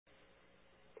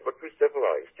We're too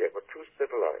civilized yet. We're too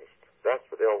civilized. That's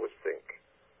what they always think.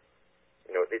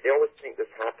 You know, they always think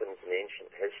this happens in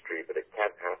ancient history, but it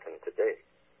can't happen today.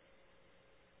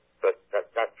 But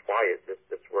that's why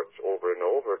this works over and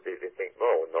over. They think,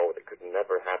 no, it could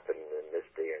never happen in this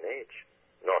day and age.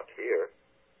 Not here.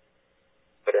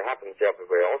 But it happens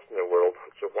everywhere else in the world,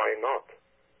 so why not?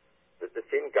 The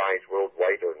same guys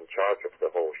worldwide are in charge of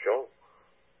the whole show.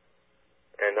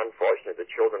 And unfortunately, the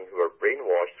children who are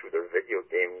brainwashed through their video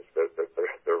games,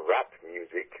 their rap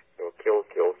music, you know, kill,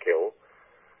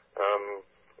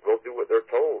 will do what they're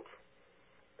told.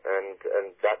 And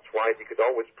that's why they could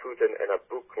always put in a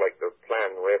book like their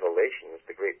plan, Revelations,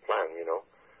 the great plan, you know,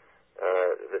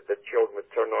 that the children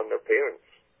would turn on their parents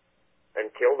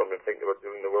and kill them and think they were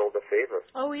doing the world a favor.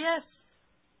 Oh, yes.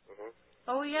 Mm-hmm.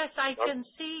 Oh, yes, I can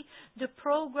see the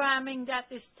programming that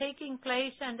is taking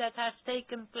place and that has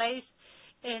taken place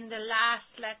in the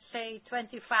last, let's say,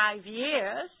 25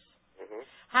 years,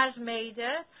 has made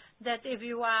it that if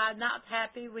you are not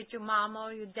happy with your mom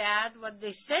or your dad, what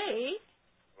they say,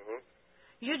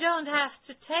 you don't have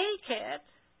to take it.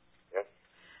 Yes.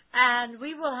 And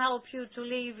we will help you to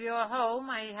leave your home.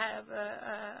 I have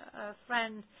a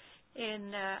friend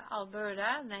in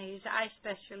Alberta, and he's an eye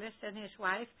specialist, and his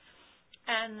wife,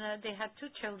 and they had 2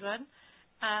 children,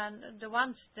 and the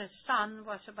son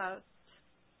was about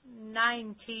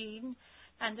 19,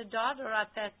 and the daughter at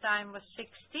that time was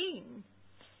 16.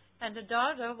 And the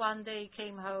daughter one day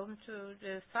came home to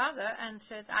the father and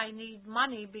said, I need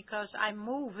money because I'm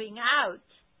moving out.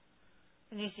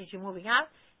 And he says, you're moving out?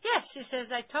 Yes, he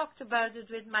says, I talked about it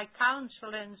with my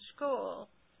counselor in school.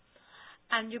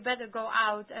 And you better go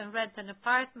out and rent an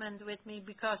apartment with me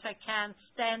because I can't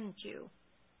stand you.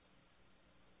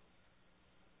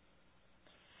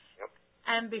 Yep.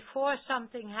 And before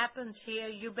something happens here,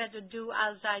 you better do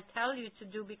as I tell you to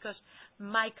do, because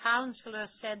my counselor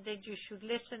said that you should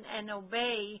listen and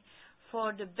obey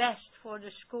for the best for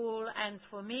the school and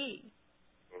for me.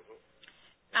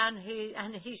 And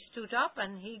he stood up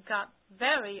and he got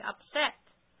very upset.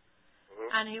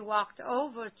 And he walked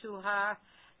over to her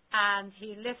and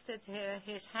he lifted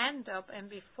his hand up, and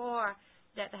before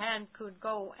that hand could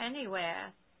go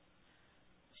anywhere,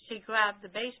 she grabbed the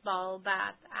baseball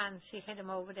bat and she hit him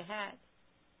over the head.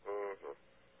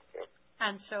 Yep.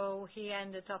 And so he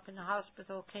ended up in the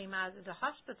hospital, came out of the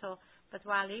hospital, but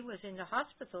while he was in the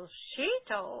hospital, she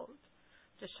told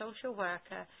the social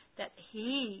worker that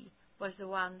he was the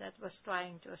one that was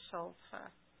trying to assault her.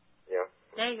 Yeah.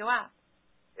 There you are.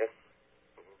 Yes.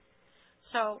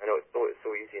 So I know it's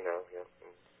so easy now. Yeah.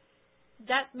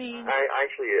 That means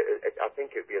I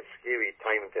think it'd be a scary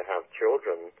time to have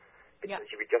children, because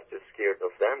you'd be just as scared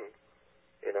of them.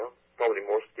 You know, probably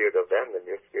more scared of them than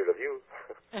you're scared of you.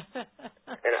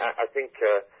 And I think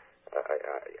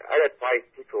I'd advise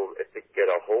people, if they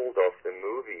get a hold of the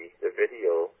movie, the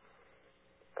video,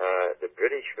 the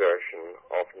British version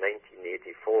of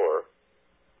 1984,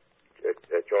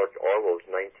 George Orwell's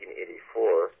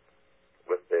 1984,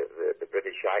 with the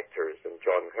British actors and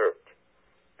John Hurt,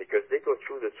 because they go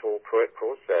through this whole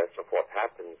process of what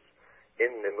happens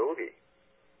in the movie.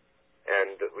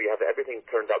 And we have everything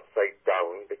turned upside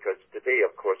down, because today,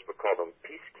 of course, we call them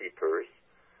peacekeepers.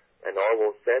 And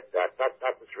Orwell said that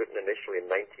was written initially in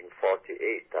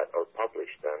 1948, or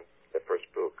published then, the first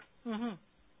book.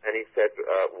 And he said,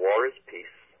 war is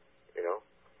peace, you know,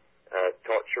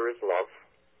 torture is love.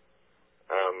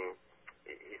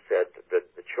 He said that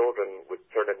the children would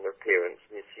turn in their parents,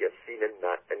 and you see a scene in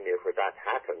there where that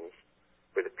happens,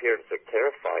 where the parents are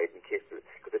terrified because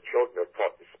the children are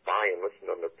taught to spy and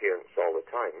listen on their parents all the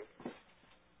time,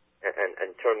 and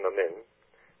turn them in.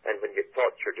 And when you're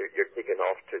tortured, you're taken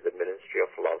off to the Ministry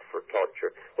of Love for torture.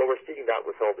 Well, we're seeing that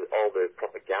with all the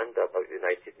propaganda about the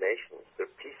United Nations.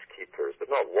 They're peacekeepers.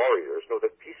 They're not warriors. No,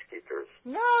 they're peacekeepers.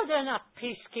 No, they're not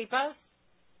peacekeepers.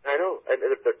 I know, and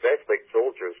they're dressed like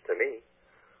soldiers to me,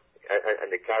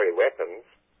 and they carry weapons.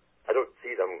 I don't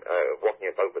see them walking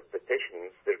about with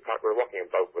petitions. We're walking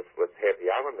about with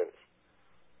heavy armaments.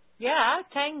 Yeah,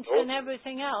 tanks and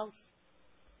everything else.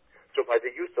 So by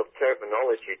the use of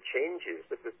terminology changes,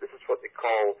 this is what they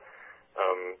call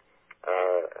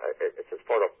it's a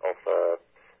sort of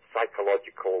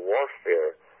psychological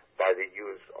warfare by the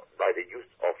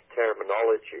use of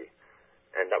terminology,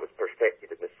 and that was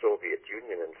perfected in the Soviet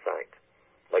Union. In fact,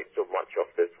 like so much of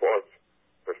this was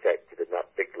perfected in that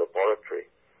big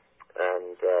laboratory,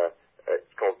 and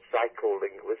it's called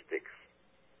psycholinguistics.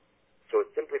 So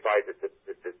it's simply by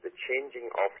the changing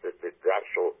of the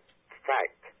actual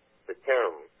fact, the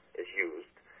term is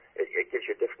used, it gives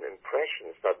you a different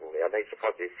impression suddenly. And I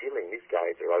suppose they're feeling these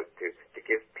guys are out to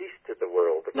give peace to the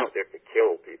world. They're not there to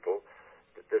kill people.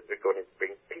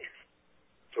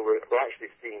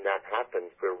 that happens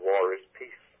where war is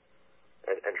peace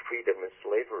and freedom is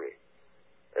slavery.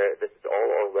 This is all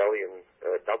Orwellian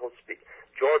doublespeak.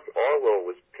 George Orwell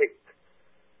was picked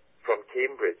from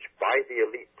Cambridge by the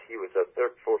elite. He was a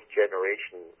third, fourth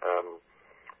generation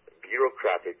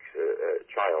bureaucratic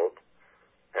child,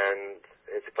 and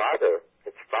his father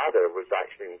was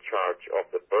actually in charge of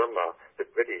the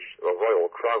British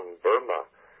Royal Crown Burma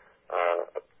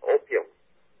opium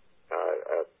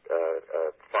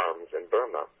farms in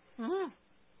Burma. Mm-hmm.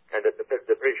 And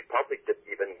the British public didn't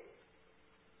even...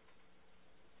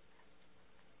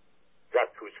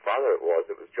 That's whose father it was.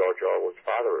 It was George Orwell's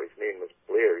father. His name was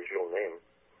Blair, his real name.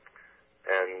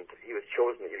 And he was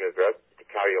chosen at university to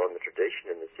carry on the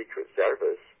tradition in the Secret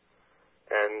Service.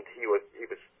 And he was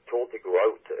told to go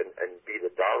out and be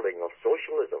the darling of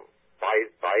socialism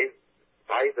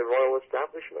by the royal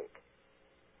establishment.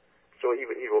 So he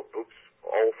wrote books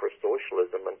all for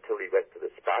socialism until he went to the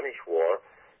Spanish War,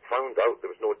 found out there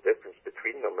was no difference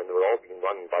between them, and they were all being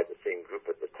run by the same group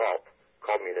at the top: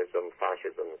 communism,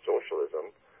 fascism, and socialism.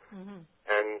 Mm-hmm.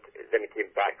 And then he came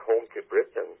back home to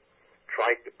Britain,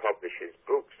 tried to publish his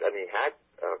books, and he had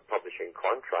publishing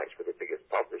contracts with the biggest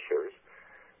publishers.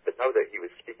 But now that he was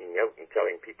speaking out and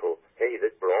telling people, hey,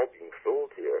 we're all being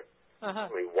fooled here,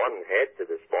 only one head to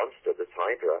this monster, this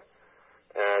Hydra,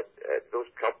 those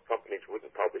companies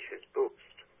wouldn't publish his books.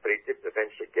 But he did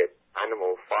eventually get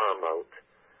Animal Farm out,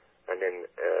 and in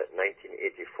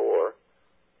 1984,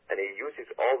 and he uses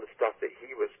all the stuff that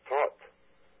he was taught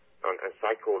on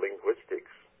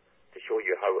psycholinguistics to show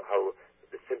you how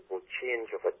the simple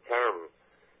change of a term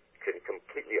can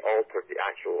completely alter the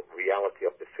actual reality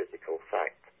of the physical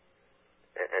fact.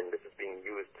 And this is being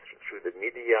used through the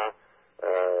media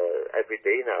every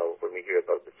day now when we hear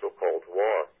about the so-called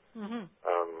war,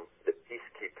 the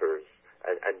peacekeepers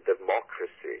and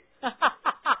democracy.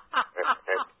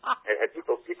 and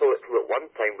people who at one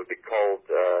time would be called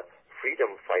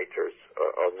freedom fighters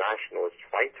or nationalist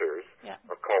fighters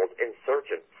are called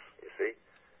insurgents, you see.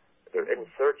 They're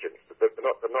insurgents. They're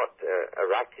not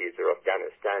Iraqis or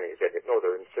Afghanistanis. No,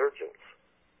 they're insurgents.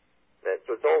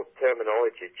 So it's all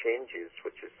terminology changes,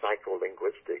 which is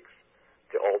psycholinguistics,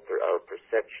 to alter our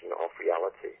perception of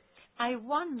reality. I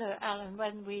wonder, Alan,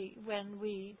 when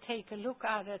we take a look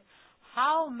at it,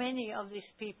 how many of these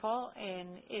people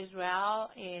in Israel,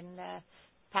 in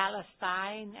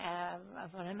Palestine,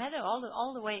 for the matter,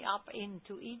 all the way up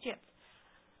into Egypt,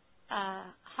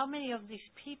 how many of these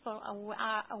people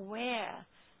are aware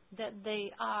that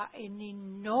they are in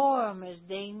enormous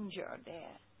danger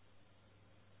there?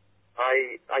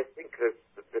 I think that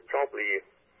they probably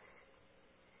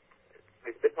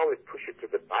push it to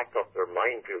the back of their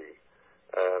mind, really.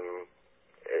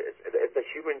 It's a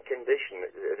human condition.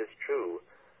 It is true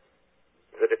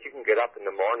that if you can get up in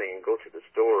the morning and go to the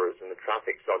stores and the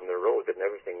traffic's on the road, then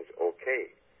everything's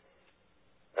okay.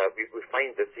 We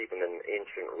find this even in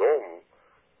ancient Rome,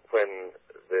 when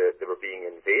they were being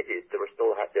invaded. They were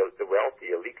still the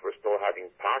wealthy elite were still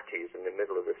having parties in the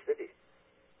middle of the city,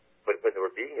 but when they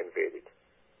were being invaded.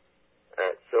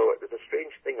 So there's a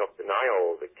strange thing of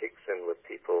denial that kicks in with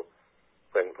people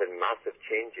when massive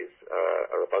changes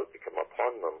are about to come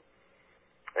upon them.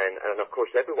 And of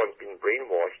course, everyone's been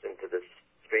brainwashed into this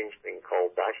strange thing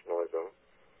called nationalism.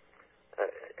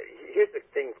 Here's the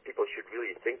thing people should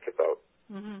really think about.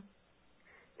 Mm-hmm.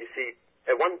 You see,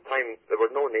 at one time, there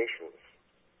were no nations.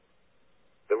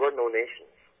 There were no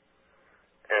nations.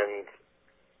 And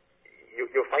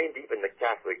you'll find even the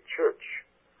Catholic Church,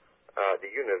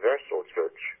 the Universal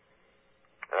Church,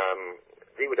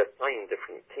 they would assign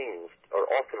different kings or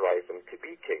authorize them to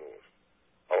be kings.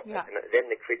 And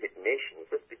then they created nations.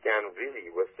 This began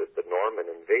really with the Norman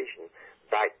invasion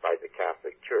backed by the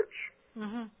Catholic Church.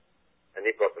 Mm-hmm. And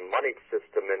they brought the money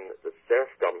system in, the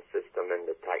serfdom system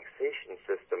in, the taxation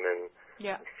system in,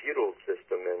 the feudal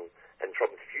system in, and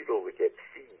from feudal we get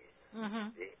fees.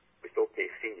 Mm-hmm. We still pay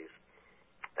fees.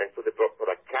 And so they brought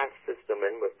a caste system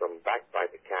in with them, backed by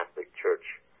the Catholic Church.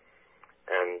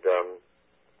 And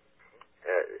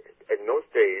in those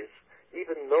days,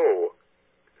 even though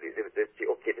they say,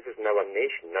 okay, this is now a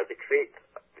nation, now they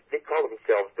call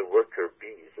themselves the worker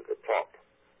bees at the top.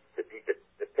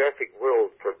 The perfect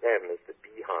world for them is the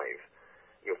beehive.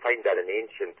 You'll find that in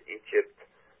ancient Egypt.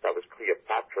 That was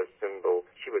Cleopatra's symbol.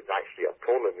 She was actually a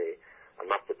Ptolemy, a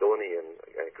Macedonian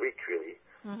Greek, really,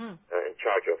 in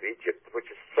charge of Egypt,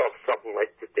 which is sort of something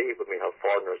like today when we have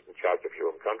foreigners in charge of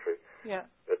your own country. Yeah.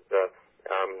 But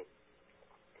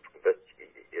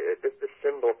this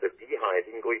symbol of the beehive,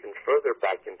 you can go even further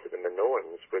back into the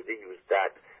Minoans, where they used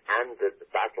that and the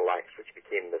battle axe, which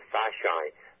became the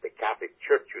fasci. The Catholic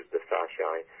Church used the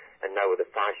fasci, and now the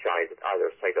fasci at either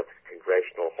side of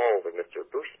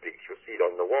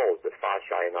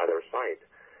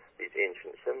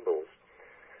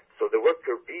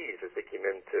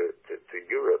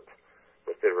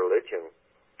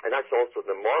also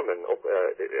the Mormon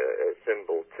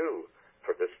symbol, too,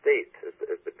 for the state, is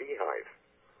the beehive.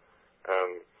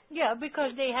 Yeah,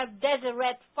 because they have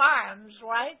Deseret farms,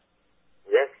 right?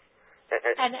 Yes.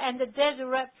 And the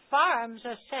Deseret farms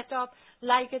are set up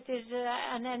like it is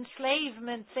an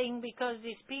enslavement thing, because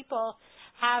these people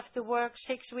have to work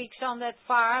 6 weeks on that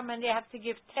farm and they have to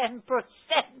give 10%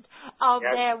 of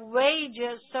their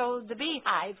wages. So the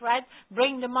beehive, right,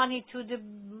 bring the money to the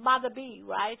mother bee,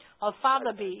 right, or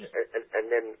father bee. And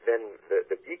then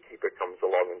the beekeeper comes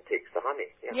along and takes the honey.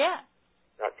 Yeah.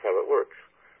 That's how it works.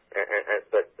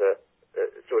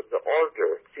 So it's the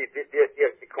order. See,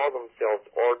 they call themselves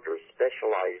orders,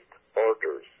 specialized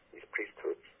orders, these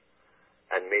priesthoods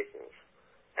and masons.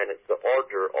 And it's the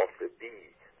order of the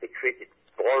bee. They created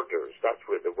borders. That's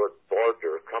where the word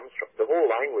border comes from. The whole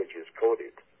language is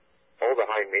coded. All the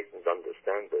high masons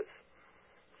understand this.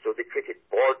 So they created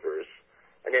borders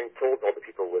and then told all the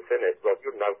people within it, well,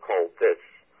 you're now called this.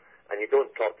 And you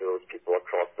don't talk to those people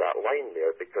across that line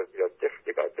there, because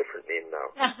they've got a different name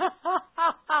now.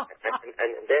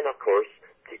 and then, of course,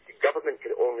 the government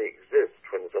can only exist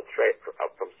when there's a threat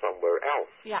from somewhere else.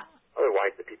 Yeah.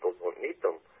 Otherwise, the people don't need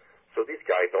them. So these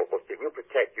guys almost say, we'll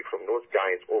protect you from those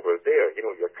guys over there,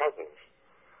 your cousins.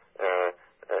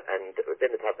 And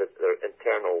then it had their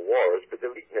internal wars, but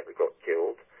the elite never got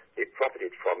killed. They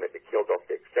profited from it. They killed off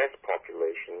the excess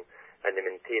population, and they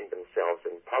maintained themselves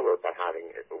in power by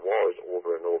having wars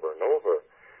over and over and over.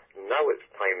 Now it's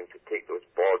time to take those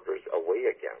borders away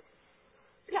again.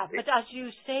 Yeah, but as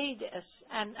you say this,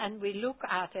 and we look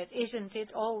at it, isn't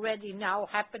it already now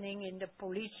happening in the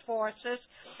police forces,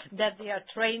 that they are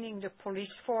training the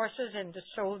police forces and the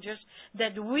soldiers,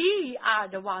 that we are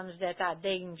the ones that are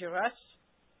dangerous?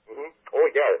 Mm-hmm. Oh,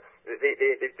 yeah.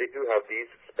 They do have these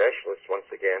specialists, once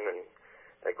again, and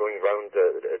going around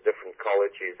different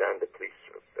colleges and the police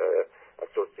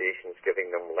associations,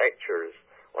 giving them lectures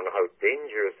on how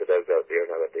dangerous it is out there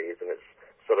nowadays, and it's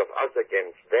sort of us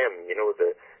against them.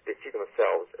 They see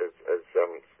themselves as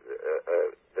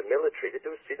the military. They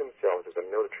do see themselves as a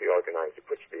military organization,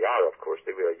 which they are, of course.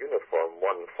 They wear a uniform,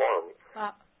 one form,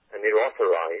 and they're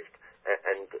authorized,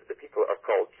 and the people are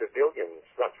called civilians.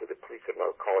 That's what the police are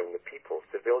now calling the people,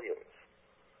 civilians.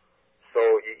 So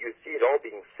you see it all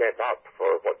being set up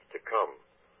for what's to come.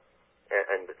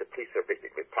 And the police are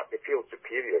basically, they feel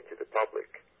superior to the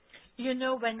public.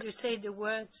 When you say the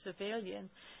word civilian,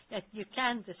 that you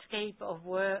can't escape of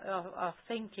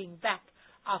thinking back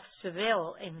of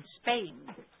Seville in Spain.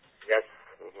 Yes.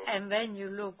 Mm-hmm. And when you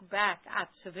look back at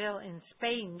Seville in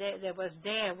Spain, there was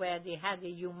there where they had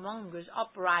a humongous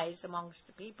uprising amongst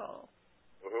the people.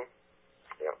 Mm-hmm.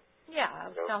 Yeah,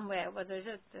 somewhere, what is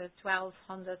it,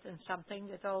 1200 and something,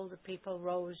 that all the people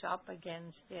rose up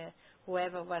against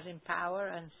whoever was in power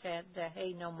and said,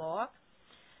 hey, no more.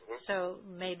 Mm-hmm. So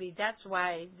maybe that's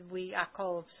why we are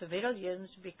called civilians,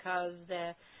 because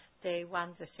they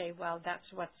want to say, well,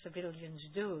 that's what civilians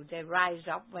do. They rise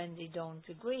up when they don't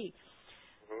agree.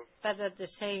 Mm-hmm. But at the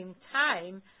same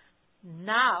time,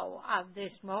 now, at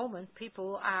this moment,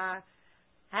 people are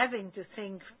having to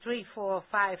think 3, 4,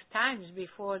 5 times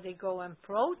before they go and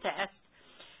protest,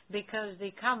 because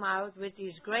they come out with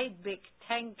these great big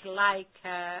tank-like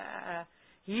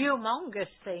humongous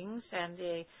things, and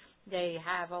they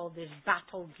have all this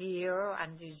battle gear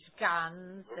and these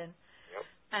guns,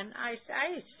 and I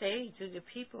say to the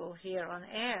people here on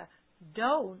air,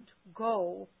 don't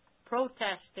go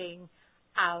protesting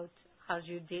out as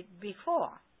you did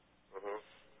before.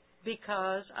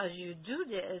 Because as you do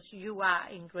this, you are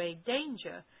in great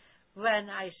danger. When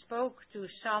I spoke to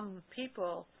some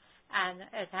people, and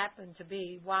it happened to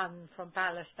be one from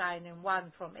Palestine and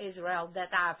one from Israel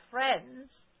that are friends,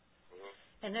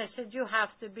 and I said, you have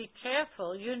to be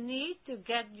careful. You need to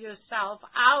get yourself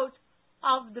out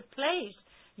of the place.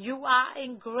 You are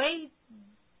in great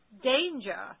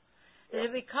danger.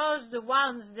 Because the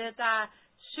ones that are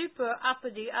super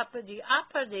uppity,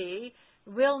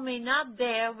 will be not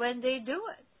there when they do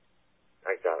it.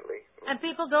 Exactly. And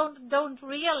people don't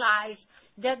realize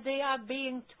that they are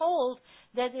being told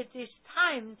that it is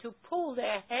time to pull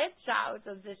their heads out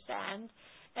of the sand,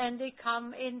 and they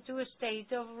come into a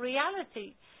state of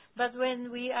reality. But when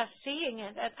we are seeing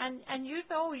it, and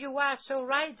you are so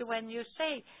right when you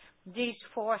say these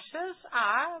forces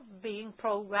are being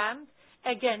programmed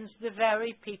against the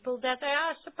very people that they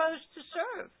are supposed to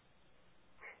serve.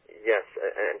 Yes,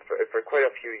 and for quite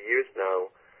a few years now,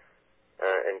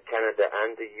 in Canada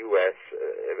and the U.S.,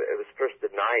 it was first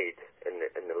denied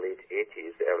in the late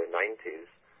 80s, early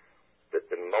 90s, that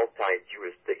the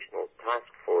multi-jurisdictional task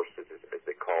forces, as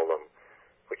they call them,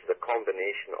 which is a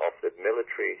combination of the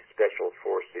military, special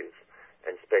forces,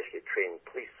 and specially trained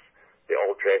police. They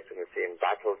all dress in the same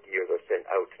battle gear. They're sent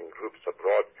out in groups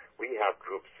abroad. We have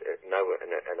groups now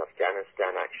in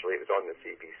Afghanistan, actually. It was on the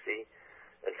CBC.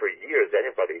 And for years,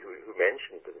 anybody who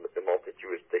mentioned the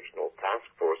multi-jurisdictional task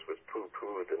force was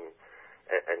poo-pooed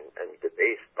and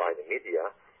debased by the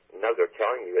media. Now they're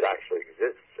telling you it actually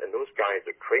exists. And those guys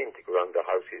are trained to go around the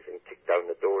houses and kick down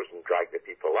the doors and drag the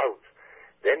people out.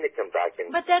 Then they come back in.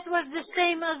 But that was the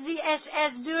same as the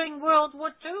SS during World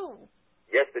War II.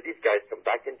 Yes, but these guys come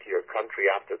back into your country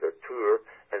after their tour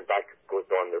and back goes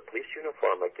on their police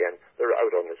uniform again. They're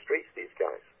out on the streets, these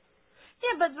guys.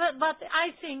 Yeah, but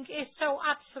I think it's so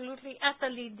absolutely,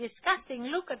 utterly disgusting.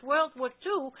 Look at World War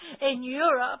II in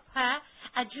Europe, huh?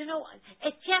 And you know,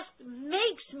 it just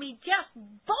makes me just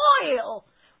boil.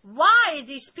 Why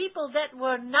these people that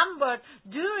were numbered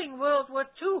during World War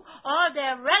II, all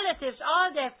their relatives,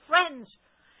 all their friends,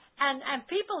 and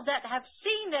people that have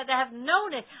seen it, have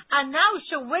known it, are now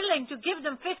so willing to give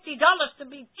them $50 to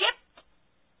be chipped.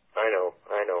 I know,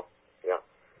 yeah.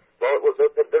 Well,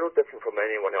 they're no different from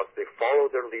anyone else. They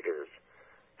follow their leaders,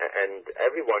 and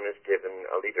everyone is given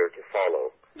a leader to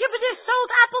follow. Yeah, but they sold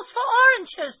apples for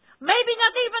oranges. Maybe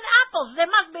not even apples. They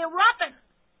must be rotten.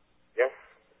 Yes,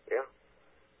 yeah.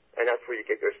 And that's where you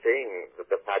get your saying that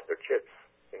they've had their chips,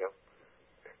 you know,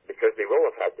 because they will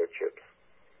have had their chips.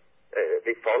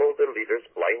 They follow their leaders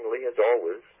blindly, as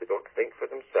always. They don't think for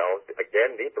themselves.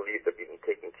 Again, they believe they're being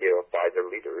taken care of by their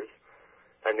leaders,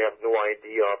 and they have no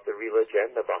idea of the real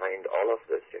agenda behind all of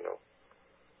this, you know.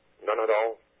 None at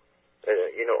all.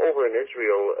 You know, over in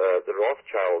Israel, the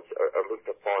Rothschilds are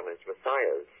looked upon as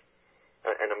messiahs.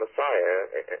 And a messiah,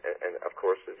 and of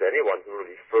course, is anyone who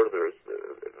really furthers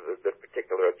the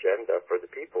particular agenda for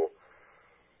the people.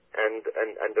 And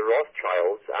the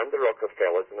Rothschilds and the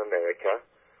Rockefellers in America,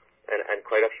 and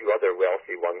quite a few other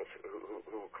wealthy ones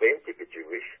who claim to be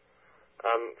Jewish,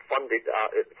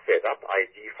 set up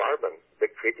IG Farben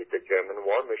that created the German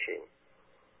war machine.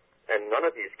 And none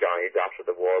of these guys after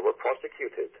the war were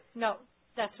prosecuted. No,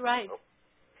 that's right.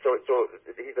 So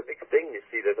he's a big thing, you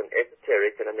see. There's an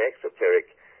esoteric and an exoteric.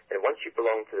 And once you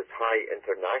belong to this high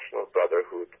international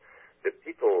brotherhood, the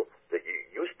people that you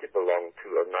used to belong to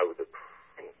are now the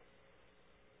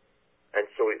and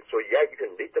so yeah, you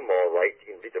can lead them all right.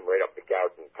 You can lead them right up the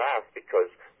garden path because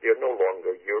they're no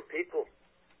longer your people.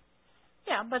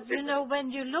 Yeah, but you know, when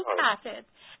you look at it,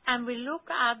 and we look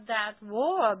at that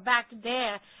war back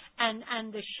there,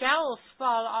 and the shells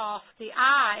fall off the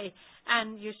eye,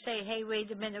 and you say, hey,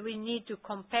 wait a minute, we need to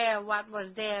compare what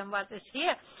was there and what is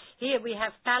here. Here we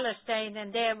have Palestine,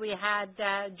 and there we had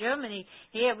Germany.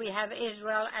 Here we have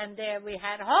Israel, and there we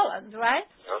had Holland, right?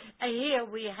 And here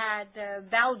we had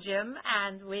Belgium,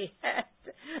 and we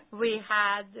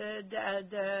had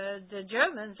the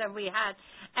Germans, and we had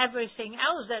everything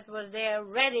else that was there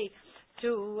ready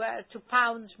to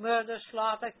pounce, murder,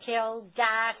 slaughter, kill,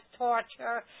 gas,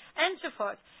 torture, and so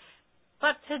forth.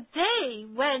 But today,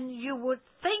 when you would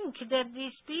think that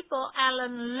these people,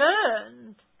 Alan,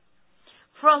 learned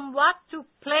from what took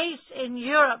place in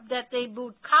Europe, that they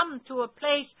would come to a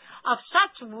place of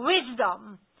such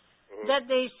wisdom that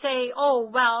they say,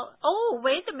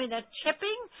 wait a minute,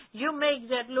 chipping? You make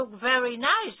that look very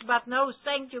nice, but no,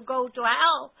 thank you, go to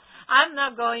hell. I'm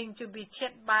not going to be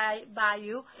chipped by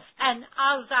you. And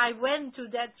as I went to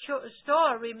that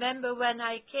store, remember when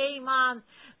I came on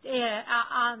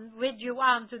with you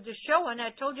onto the show, and I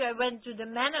told you I went to the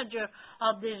manager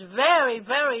of this very,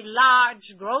 very large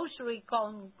grocery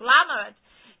conglomerate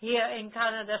here in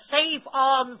Canada, Save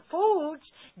On Foods,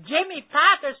 Jimmy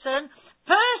Patterson,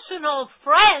 personal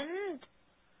friend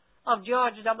of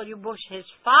George W. Bush, his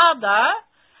father,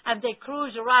 and they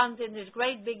cruise around in this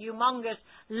great big humongous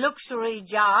luxury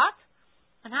yacht.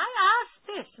 And I asked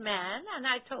this man, and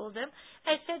I told him,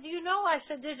 I said,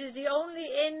 this is the only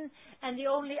in and the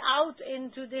only out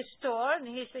into this store. And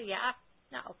he said, yeah,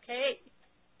 okay.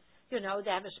 They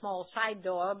have a small side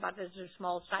door, but it's a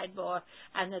small side door,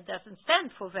 and it doesn't stand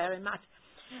for very much.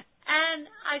 And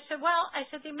I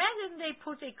said, imagine they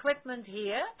put equipment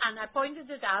here, and I pointed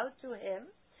it out to him.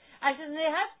 I said, they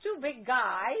have two big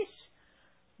guys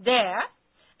there.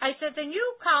 I said, and you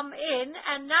come in,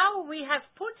 and now we have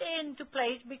put into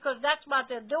place, because that's what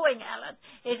they're doing, Alan.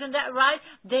 Isn't that right?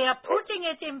 They are putting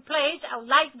it in place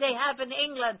like they have in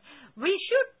England. We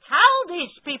should tell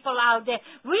these people out there.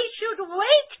 We should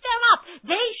wake them up.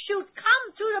 They should come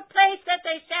to the place that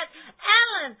they said,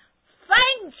 Alan,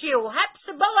 thank you.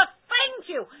 Hepzibah, thank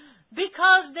you.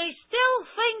 Because they still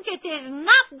think it is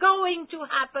not going to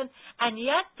happen, and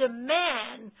yet the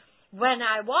man, when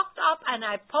I walked up and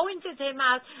I pointed him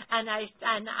out and I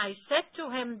said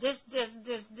to him, this.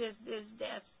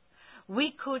 We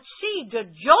the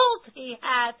jolt he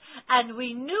had, and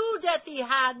we knew that he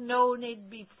had known it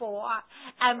before,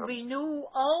 and we knew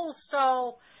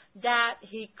also that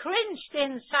he cringed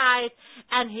inside,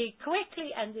 and he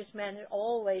quickly, and this man is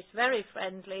always very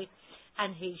friendly,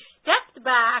 and he stepped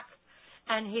back,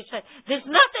 and he said, "There's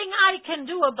nothing I can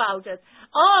do about it.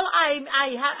 All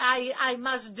I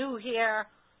must do here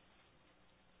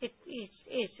is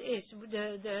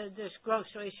the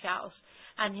grocery shelves."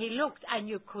 And he looked, and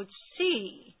you could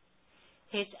see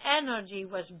his energy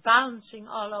was bouncing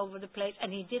all over the place,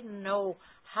 and he didn't know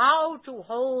how to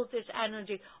hold this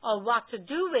energy or what to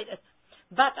do with it.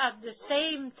 But at the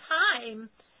same time,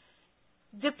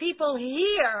 the people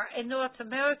here in North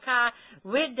America,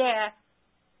 with their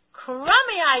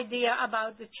crummy idea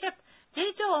about the chip,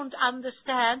 they don't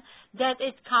understand that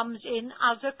it comes in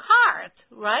as a card,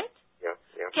 right? Yeah,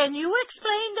 yeah. Can you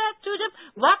explain that to them?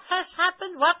 What has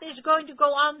happened? What is going to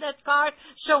go on that card?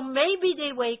 So maybe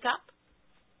they wake up.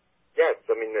 Yes,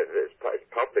 I mean, it's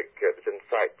public. It was, in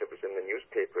fact, it was in the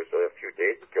newspapers a few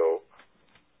days ago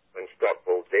when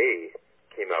Stockwell Day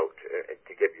came out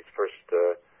to give his first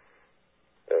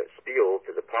spiel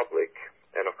to the public.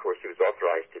 And, of course, he was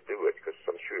authorized to do it because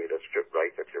I'm sure he had a script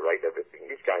writer to write everything.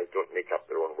 These guys don't make up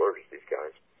their own words, these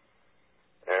guys.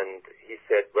 And he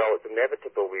said, well, it's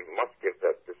inevitable. We must give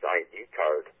this ID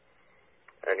card.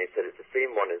 And he said it's the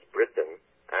same one as Britain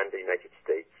and the United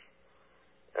States.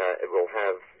 It will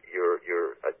have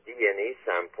your a DNA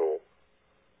sample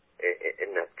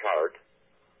in that card.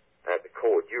 The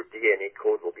code, your DNA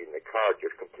code will be in the card.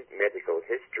 Your complete medical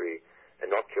history,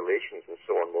 inoculations and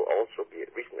so on will also be,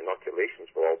 recent inoculations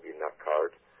will all be in that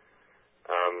card.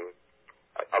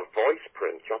 A voice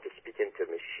print, you have to speak into a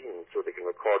machine so they can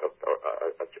record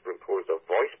a superimpose a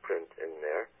voice print in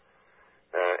there.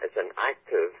 It's an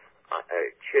active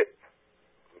chip,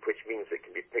 which means it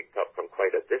can be picked up from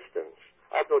quite a distance.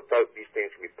 I've no doubt these things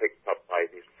can be picked up by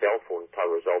these cell phone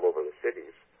towers all over the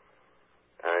cities.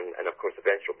 And of course,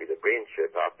 eventually will be the brain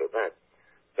chip after that.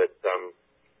 But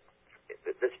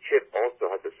this chip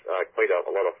also has quite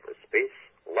a lot of space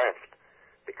left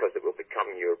because it will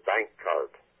become your bank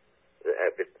card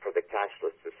for the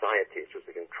cashless society, so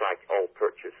they can track all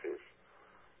purchases,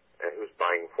 who's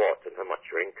buying what and how much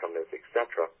your income is,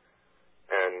 etc.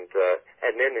 And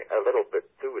then a little bit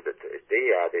too that they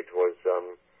added was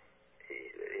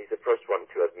he's the first one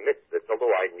to admit that,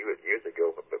 although I knew it years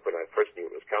ago, but when I first knew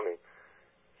it was coming,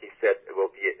 he said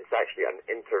it's actually an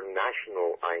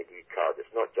international ID card.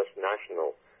 It's not just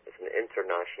national, it's an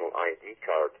international ID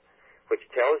card, which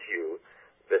tells you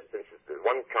that since the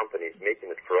one company is making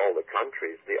it for all the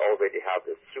countries, they already have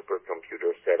this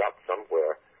supercomputer set up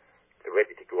somewhere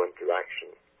ready to go into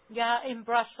action. Yeah, in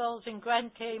Brussels, in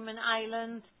Grand Cayman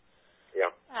Island.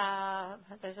 Yeah.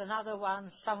 There's another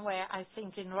one somewhere, I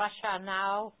think, in Russia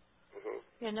now.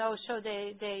 Mm-hmm. You know, so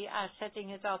they are setting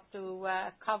it up to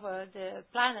cover the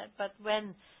planet. But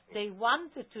when they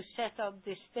wanted to set up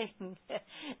this thing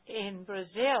in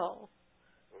Brazil,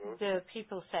 the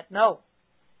people said no.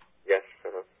 Yes.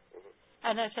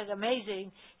 And I said,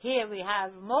 amazing. Here we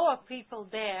have more people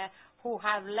there who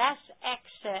have less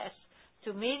access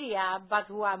to media, but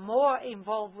who are more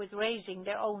involved with raising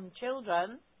their own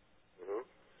children.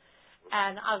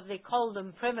 And as they call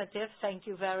them primitive, thank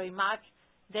you very much,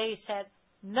 they said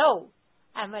no.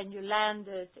 And when you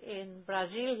landed in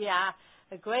Brasilia,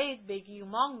 a great big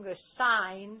humongous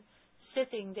sign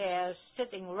sitting there,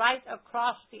 sitting right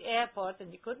across the airport,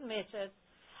 and you couldn't miss it.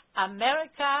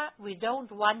 America, we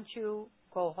don't want you,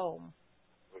 go home.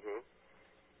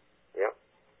 Yeah.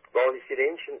 Well, you see,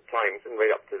 in ancient times and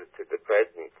right up to the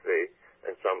present,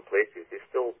 in some places, they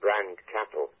still brand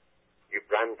cattle. You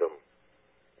brand them.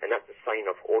 And that's a sign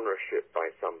of ownership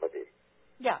by somebody.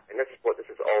 Yeah. And this is what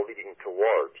this is all leading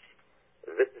towards.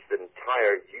 This is the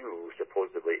entire you,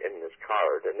 supposedly, in this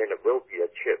card, and then it will be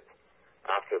a chip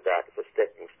after that. It's a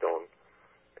stepping stone,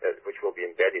 which will be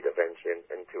embedded eventually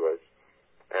into us.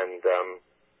 And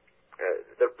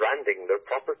they're branding their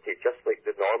property just like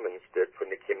the Normans did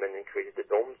when they came in and created the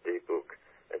Domesday Book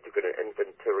and took an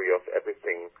inventory of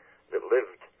everything that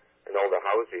lived in all the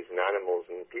houses and animals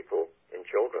and people and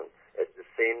children. It's the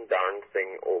same darn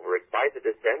thing over it by the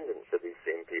descendants of these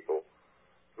same people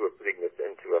who are putting this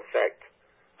into effect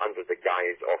under the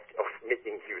guise of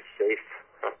making you safe.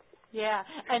 Yeah,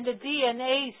 and the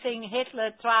DNA thing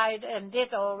Hitler tried and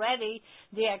did already,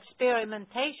 the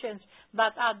experimentations,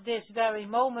 but at this very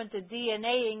moment the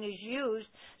DNAing is used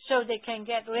so they can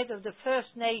get rid of the First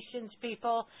Nations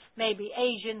people, maybe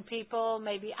Asian people,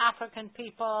 maybe African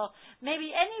people,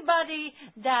 maybe anybody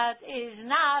that is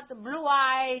not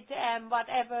blue-eyed and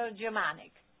whatever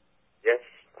Germanic. Yes,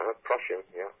 Prussian,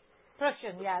 yeah.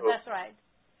 Prussian, yeah, that's right.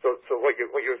 So what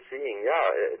you're seeing,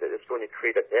 it's going to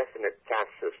create a definite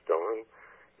caste system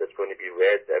that's going to be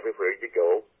read everywhere you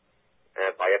go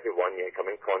by everyone you come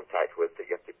in contact with. That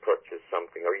you have to purchase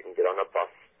something or even get on a bus.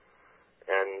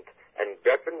 And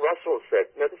Bertrand Russell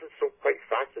said, now this is so quite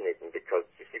fascinating because,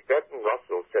 you see, Bertrand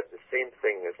Russell said the same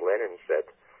thing as Lenin said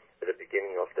at the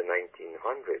beginning of the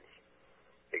 1900s.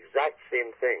 Exact same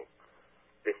thing.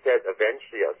 They said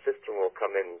eventually a system will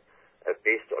come in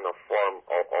based on a form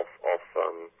of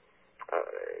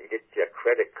he did a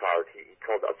credit card. He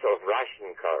called it a sort of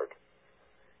ration card.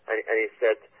 And he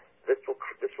said, this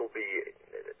will be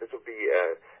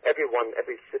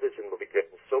every citizen will be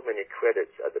given so many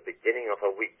credits at the beginning of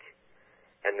a week,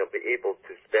 and they'll be able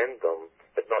to spend them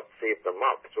but not save them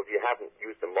up. So if you haven't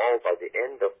used them all by the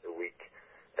end of the week,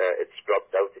 it's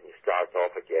scrubbed out and you start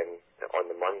off again on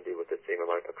the Monday with the same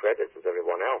amount of credits as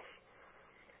everyone else.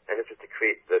 And this is to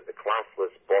create the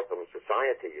classless bottom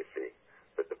society, you see,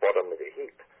 at the bottom of the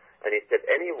heap. And he said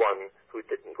anyone who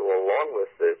didn't go along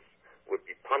with this would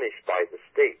be punished by the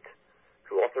state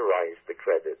who authorized the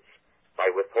credits by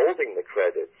withholding the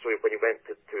credits. So when you went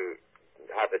to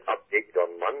have it updated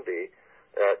on Monday,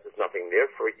 there's nothing there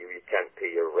for you. You can't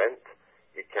pay your rent.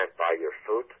 You can't buy your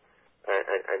food.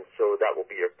 And so that will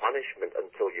be your punishment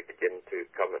until you begin to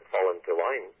come and fall into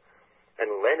line. And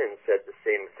Lenin said the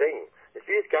same thing. You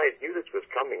see, these guys knew this was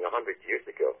coming 100 years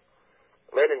ago.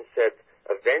 Lenin said,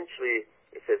 eventually,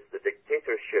 he says, the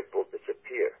dictatorship will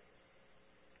disappear.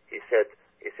 He said,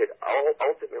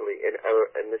 ultimately,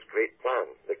 in this great plan,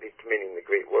 like he's meaning the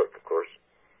great work, of course,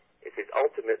 he says,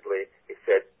 ultimately, he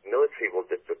said, military will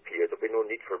disappear. There'll be no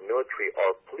need for military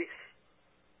or police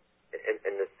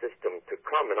in the system to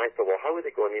come. And I thought, well, how are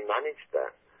they going to manage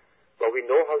that? Well, we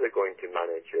know how they're going to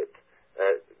manage it.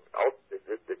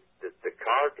 The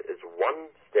card is one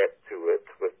step to it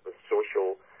with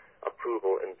social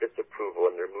approval and disapproval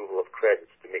and removal of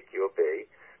credits to make you obey.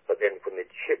 But then when they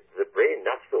chip the brain,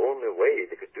 that's the only way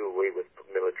they could do away with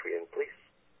military and police,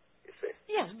 you see.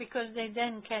 Yes, because they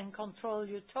then can control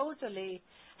you totally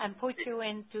and put you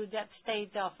into that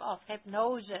state of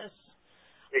hypnosis.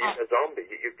 You're a zombie.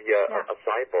 You'd be a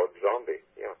cyborg zombie,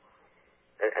 yeah.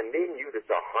 And they knew this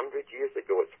 100 years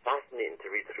ago. It's fascinating to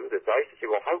read through this. I used to say,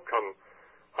 well, how come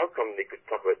they could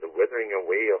talk about the withering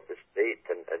away of the state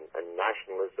and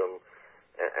nationalism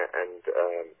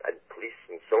and police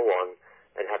and so on,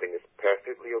 and having this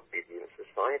perfectly obedient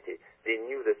society? They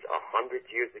knew this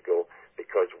 100 years ago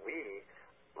because we,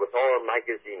 with all our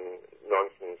magazine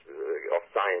nonsense of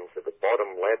science at the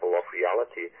bottom level of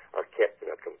reality, are kept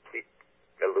in a complete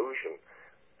illusion.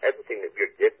 Everything that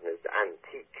we're given is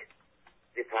antique.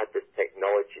 They've had this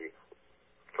technology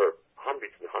for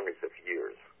hundreds and hundreds of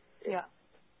years. Yeah.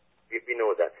 We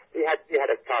know that. They had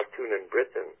a cartoon in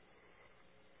Britain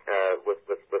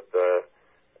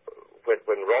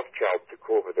when Rothschild took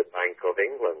over the Bank of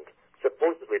England,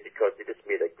 supposedly because he just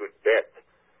made a good bet.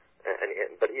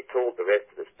 But he told the rest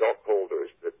of the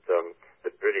stockholders that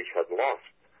the British had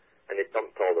lost, and they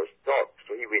dumped all their stock.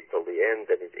 So he waited till the end,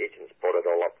 and his agents bought it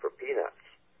all up for peanuts.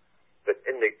 But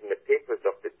in the papers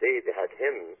of the day, they had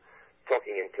him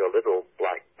talking into a little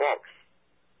black box.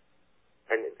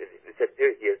 And they said,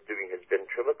 there he is doing his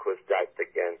ventriloquist act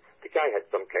again. The guy had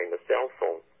some kind of cell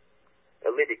phone.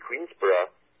 Lady Queensborough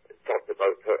talked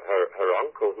about her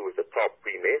uncle, who was a top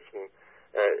Freemason,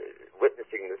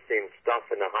 witnessing the same stuff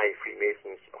in a high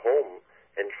Freemason's home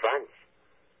in France,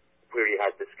 where he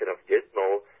had this kind of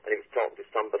gizmo, and he was talking to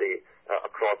somebody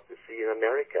across the sea in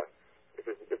America. This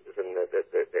is in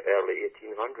the early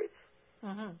 1800s.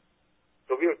 Mm-hmm.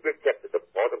 So we're kept at the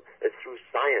bottom. It's through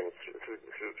science,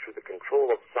 through the control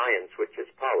of science, which is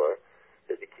power,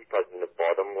 that they keep us in the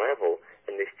bottom level,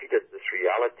 and they feed us this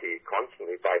reality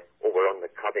constantly by, we're on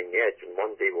the cutting edge, and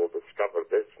one day we'll discover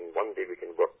this, and one day we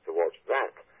can work towards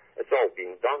that. It's all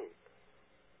being done.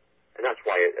 And that's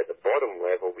why at the bottom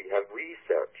level we have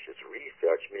research. It's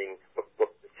research, meaning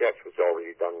what research was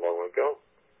already done long ago.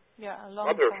 Yeah, a long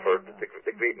Rutherford, time ago.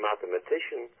 the great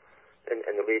mathematician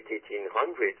in the late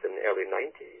 1800s and early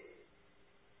 90s,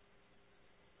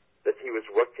 that he was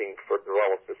working for the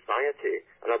Royal Society,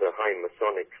 another high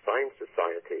Masonic science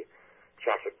society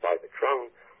chartered by the Crown,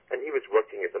 and he was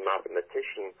working as a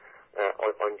mathematician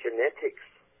on genetics.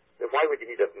 Now, why would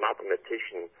you need a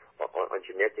mathematician on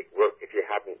genetic work if you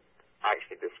hadn't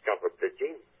actually discovered the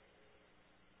gene?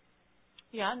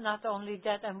 Yeah, not only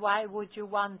that, and why would you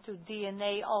want to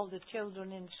DNA all the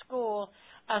children in school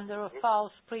under a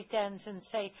false pretense and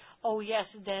say, oh yes,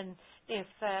 then if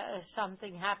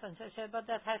something happens? I said, but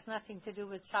that has nothing to do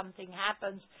with something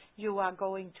happens. You are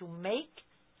going to make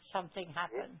something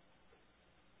happen.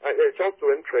 It's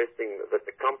also interesting that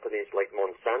the companies like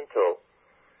Monsanto,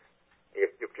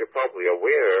 you're probably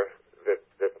aware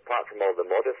that apart from all the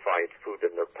modified food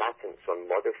and their patents on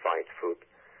modified food,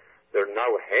 they're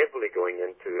now heavily going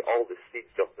into all the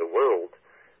seeds of the world,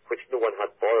 which no one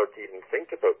had bothered to even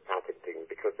think about patenting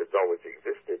because it's always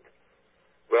existed.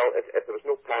 Well, if there was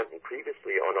no patent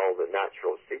previously on all the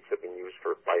natural seeds that have been used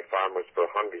by farmers for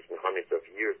hundreds and hundreds of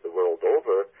years the world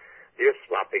over, they're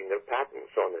slapping their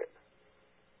patents on it,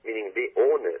 meaning they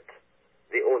own it.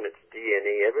 They own its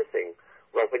DNA, everything.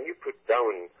 Well, when you put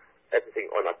down everything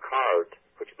on a card,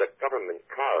 which is a government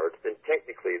card, then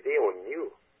technically they own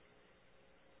you.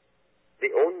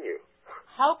 They own you.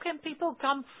 How can people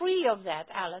come free of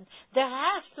that, Alan? There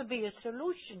has to be a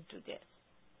solution to this.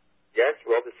 Yes,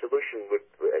 well, the solution would,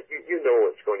 you know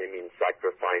it's going to mean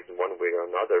sacrifice in one way or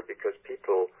another, because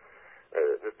people,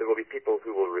 there will be people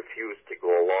who will refuse to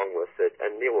go along with it,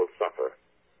 and they will suffer.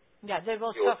 Yeah, they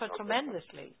will suffer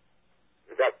tremendously.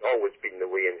 That's always been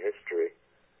the way in history.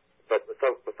 But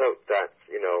without that,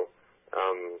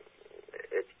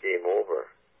 it's game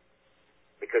over.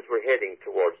 Because we're heading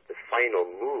towards the final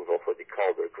move of what they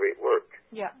call their great work.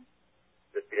 Yeah.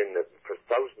 That's been for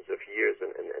thousands of years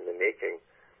in the making.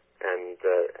 And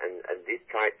these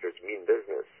characters mean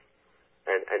business.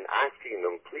 And asking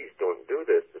them, please don't do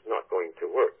this, is not going to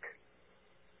work.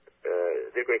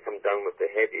 They're going to come down with the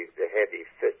heavy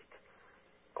fist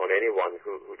on anyone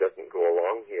who doesn't go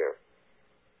along here.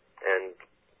 And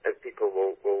people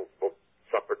will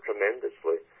suffer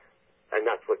tremendously. And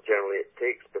that's what generally it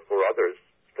takes before others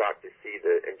start to see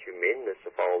the inhumaneness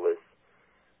of all this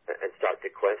and start to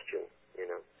question,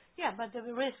 Yeah, but the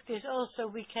risk is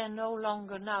also we can no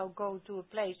longer now go to a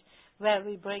place where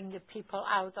we bring the people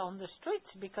out on the streets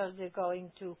because they're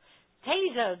going to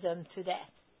taser them to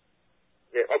death.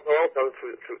 Yeah, all down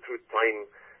through time,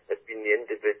 it's been the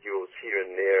individuals here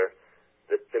and there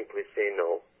that simply say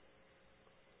no.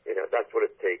 That's what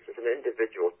it takes. It's an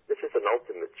individual. This is an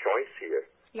ultimate choice here.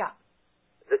 Yeah.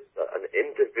 This an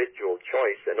individual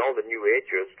choice, and all the New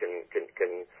Agers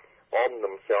can arm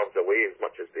themselves away as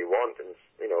much as they want and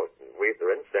wave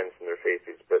their incense in their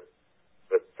faces, but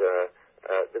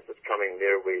this is coming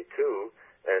their way too,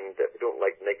 and if they don't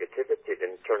like negativity,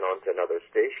 then turn on to another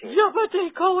station. Yeah, but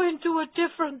they go into a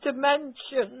different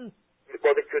dimension.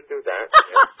 Well, they could do that.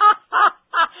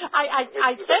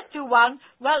 I said to one,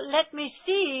 well, let me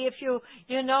see if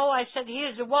I said,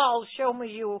 here's a wall, show me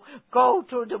you go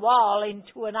through the wall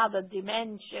into another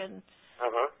dimension.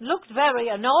 Uh-huh. Looked very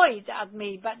annoyed at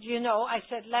me, but I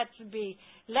said, let's be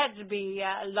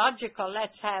logical,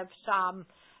 let's have some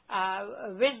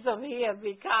wisdom here,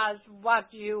 because what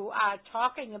you are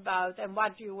talking about and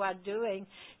what you are doing,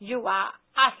 you are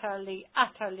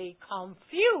utterly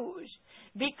confused.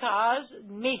 Because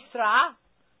Mithra,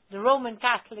 the Roman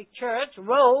Catholic Church,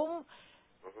 Rome,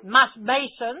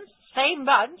 Masons, same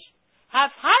bunch,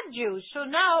 have had you. So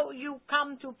now you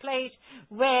come to a place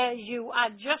where you are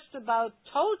just about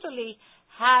totally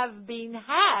have been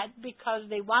had because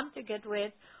they want to get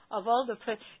rid of all the...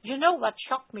 You know what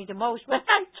shocked me the most? When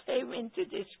I came into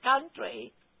this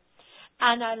country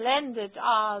and I landed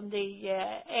on the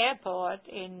airport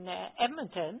in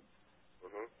Edmonton,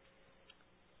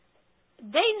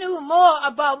 they knew more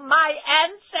about my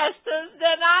ancestors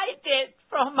than I did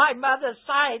from my mother's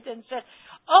side, and said,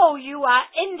 oh, you are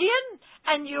Indian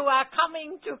and you are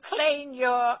coming to claim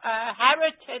your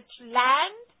heritage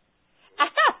land?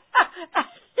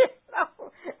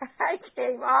 I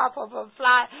came off of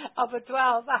a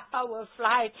 12-hour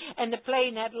flight, and the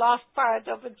plane had lost part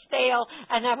of its tail,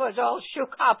 and I was all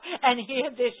shook up. And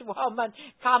here this woman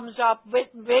comes up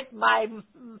with my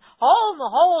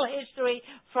whole history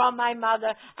from my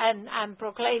mother, and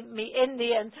proclaimed me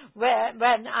Indian,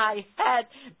 when I had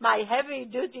my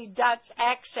heavy-duty Dutch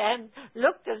accent,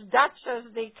 looked as Dutch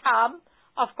as they come,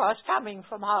 of course, coming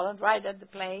from Holland, right at the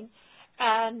plane.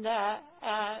 And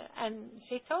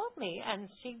she told me, and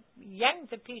she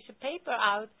yanked a piece of paper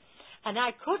out, and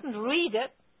I couldn't read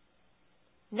it,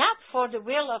 not for the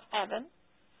will of heaven,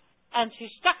 and she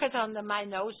stuck it under my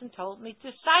nose and told me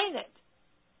to sign it.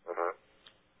 Uh-huh.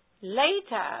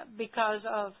 Later, because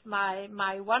of my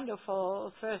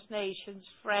wonderful First Nations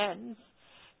friends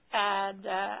and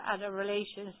other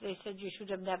relations, they said you should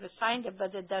have never signed it,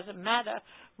 but it doesn't matter.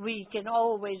 We can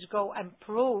always go and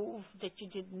prove that you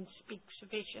didn't speak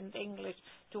sufficient English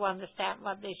to understand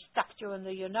what they stuck you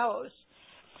under your nose.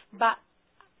 But,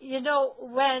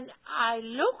 when I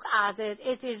look at it,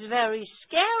 it is very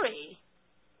scary.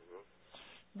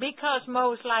 Because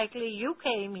most likely you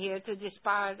came here to this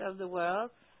part of the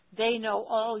world. They know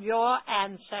all your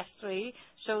ancestry,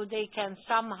 so they can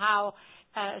somehow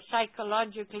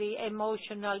psychologically,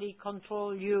 emotionally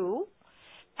control you.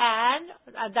 And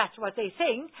that's what they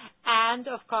think. And,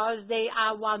 of course, they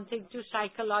are wanting to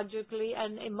psychologically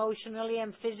and emotionally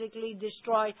and physically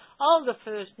destroy all the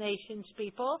First Nations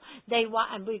people. They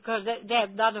want, because they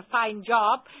have done a fine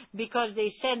job, because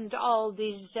they send all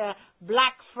these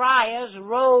black friars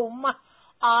roam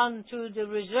onto the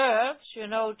reserves,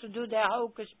 to do their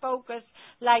hocus pocus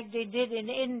like they did in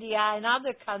India and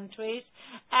other countries.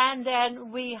 And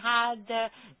then we had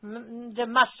the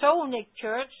Masonic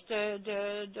Church,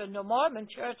 the Mormon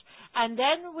Church, and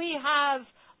then we have,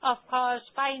 of course,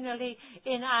 finally,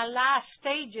 in our last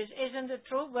stages, isn't it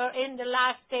true? We're in the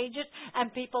last stages,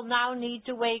 and people now need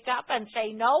to wake up and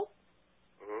say no.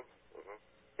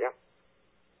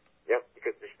 Yeah,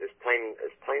 because it's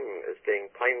getting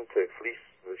time to fleece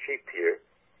the sheep here,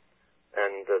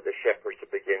 and the shepherds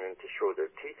are beginning to show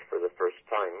their teeth for the first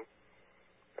time.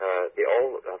 They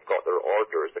all have got their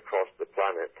orders across the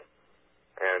planet,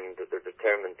 and they're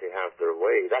determined to have their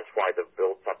way. That's why they've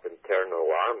built up internal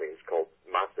armies called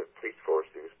massive police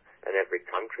forces in every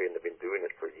country, and they've been doing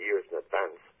it for years in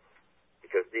advance,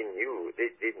 because they knew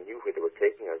where they were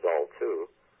taking us all to.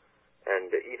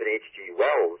 And even H.G.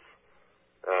 Wells,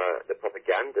 the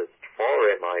propagandist for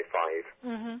MI5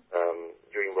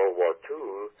 during World War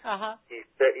II, he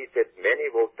said many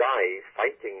will die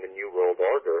fighting the New World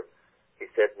Order. He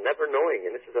said, never knowing,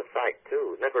 and this is a fact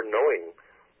too, never knowing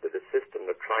that the system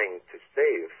they're trying to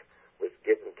save was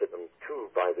given to them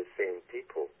too by the same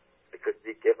people, because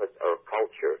they give us our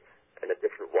culture and a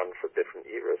different one for different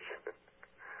eras.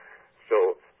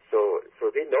 So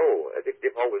they know,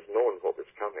 they've always known what was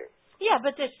coming. Yeah,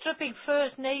 but they're stripping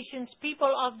First Nations people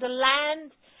of the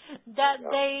land that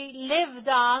they lived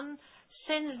on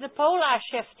since the polar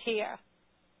shift here.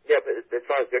 Yeah, but as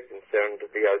far as they're concerned,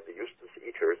 they are the useless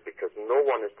eaters, because no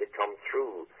one is to come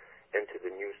through into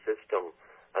the new system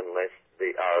unless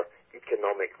they are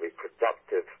economically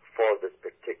productive for this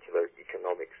particular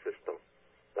economic system.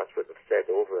 That's what they've said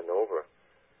over and over.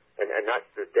 And that's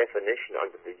the definition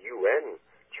under the UN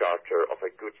Charter of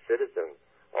a good citizen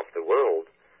of the world,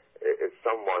 is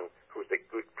someone who's a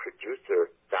good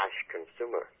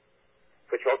producer-consumer,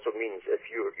 which also means if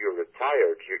you're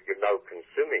retired, you're now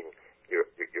consuming,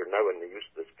 you're now in the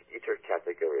useless eater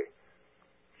category.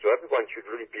 So everyone should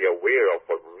really be aware of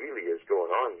what really is going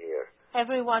on here.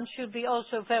 Everyone should be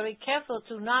also very careful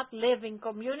to not live in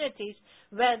communities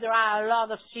where there are a lot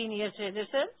of senior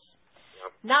citizens,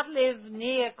 not live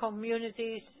near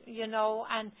communities,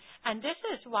 and this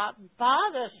is what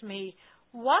bothers me.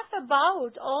 What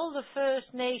about all the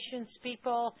First Nations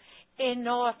people in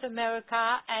North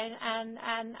America,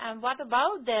 and what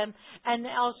about them? And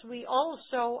as we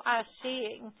also are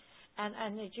seeing,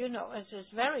 and it is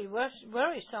very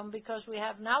worrisome, because we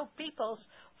have now peoples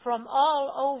from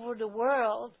all over the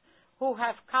world who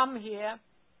have come here,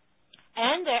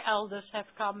 and their elders have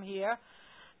come here,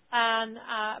 and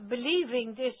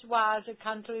believing this was a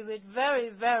country with very,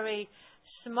 very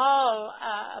small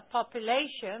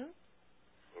population.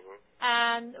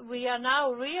 And we are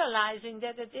now realizing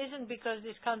that it isn't because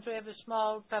this country has a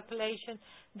small population.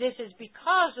 This is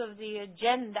because of the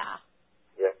agenda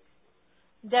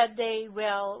that they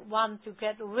will want to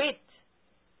get rid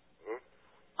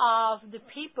of the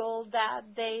people that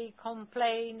they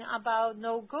complain about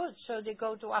no good. So they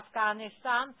go to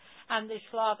Afghanistan and they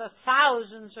slaughter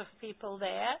thousands of people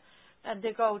there. And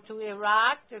they go to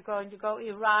Iraq, they're going to go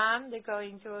Iran, they're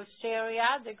going to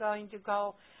Syria, they're going to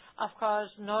go, of course,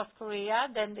 North Korea,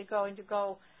 then they're going to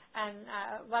go, and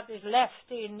what is left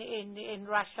in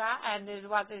Russia, and is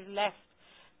what is left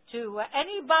to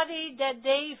anybody that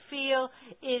they feel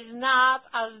is not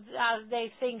as they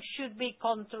think should be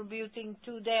contributing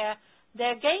to their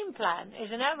game plan.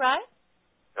 Isn't that right?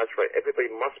 That's right. Everybody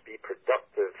must be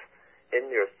productive in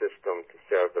your system to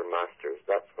serve their masters.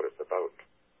 That's what it's about.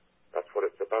 That's what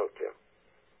it's about, yeah.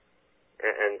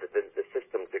 And the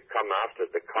system to come after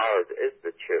the card is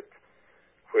the chip,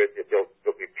 where they'll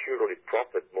be purely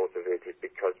profit motivated,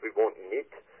 because we won't need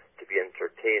to be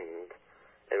entertained,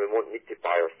 and we won't need to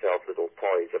buy ourselves little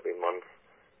toys every month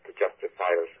to justify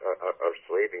our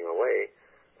slaving away.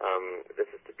 This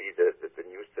is to be the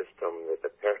new system,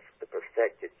 the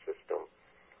perfected system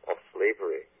of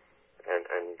slavery,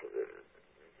 and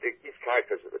these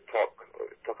characters at the talk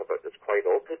about this quite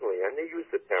openly, and they use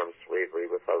the term slavery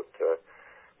without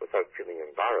feeling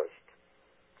embarrassed.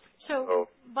 So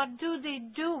what do they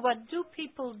do? What do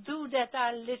people do that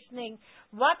are listening?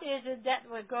 What is it that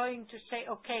we're going to say,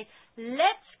 okay,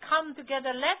 let's come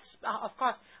together, of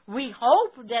course, we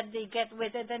hope that they get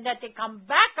with it and that they come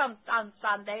back on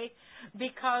Sunday,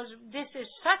 because this is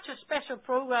such a special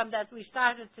program that we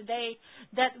started today,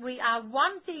 that we are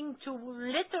wanting to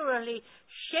literally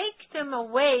shake them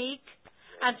awake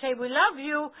and say, we love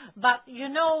you, but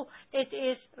it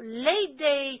is late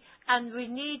day and we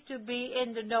need to be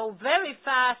in the know very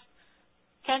fast.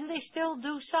 Can they still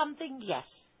do something? Yes.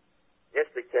 Yes,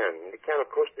 they can. They can, of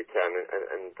course they can.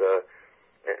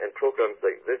 And programs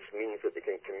like this means that they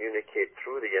can communicate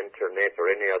through the internet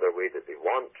or any other way that they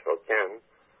want or can.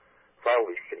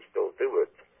 Families can still do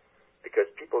it. Because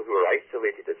people who are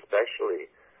isolated especially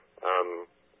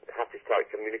have to start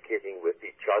communicating with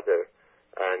each other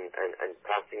and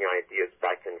passing ideas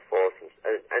back and forth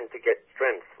and to get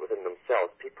strength within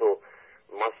themselves. People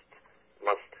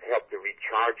must help to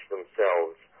recharge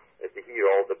themselves. If they hear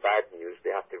all the bad news,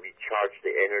 they have to recharge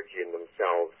the energy in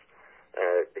themselves.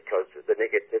 Because the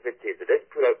negativity that is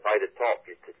put out by the top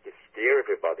to scare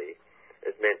everybody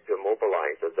is meant to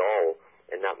immobilize us all,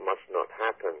 and that must not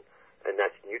happen. And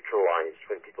that's neutralized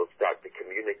when people start to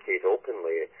communicate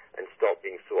openly and stop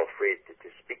being so afraid to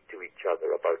speak to each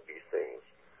other about these things.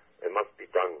 It must be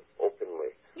done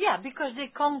openly. Yeah, because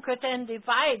they conquered and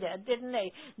divided, didn't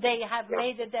they? They have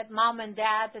made it that mom and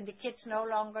dad and the kids no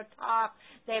longer talk.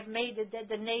 They've made it that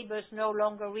the neighbors no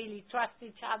longer really trust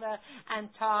each other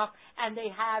and talk. And they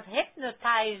have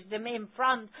hypnotized them in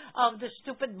front of the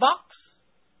stupid box.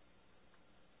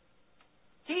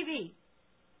 TV.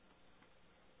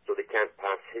 So they can't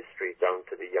pass history down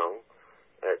to the young.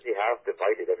 They have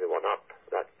divided everyone up.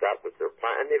 That was their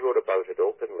plan. And they wrote about it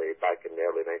openly back in the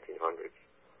early 1900s.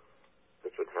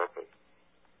 This would happen.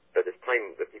 But it's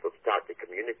time that people start to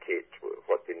communicate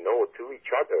what they know to each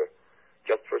other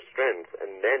just for strength,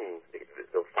 and then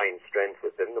they'll find strength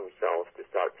within themselves to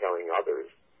start telling others,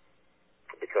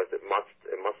 because it must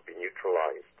be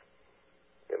neutralized.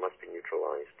 It must be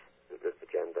neutralized, this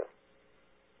agenda.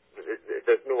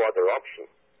 There's no other option.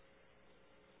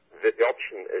 The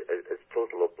option is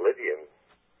total oblivion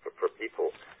for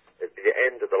people. It's the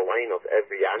end of the line of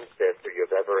every ancestor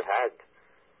you've ever had.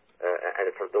 And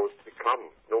for those to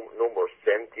come, no more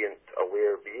sentient,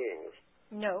 aware beings.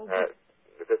 No.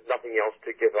 There's nothing else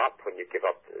to give up when you give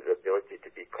up the ability to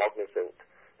be cognizant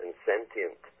and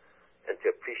sentient and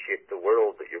to appreciate the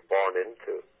world that you're born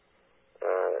into.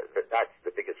 That's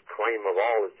the biggest crime of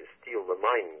all, is to steal the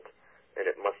mind, and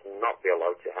it must not be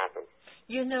allowed to happen.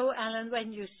 Alan,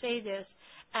 when you say this,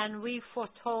 and we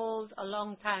foretold a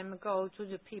long time ago to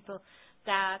the people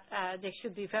that they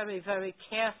should be very, very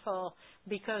careful,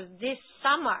 because this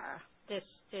summer, this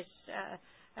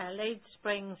late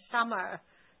spring summer,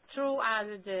 throughout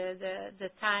the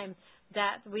time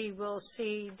that we will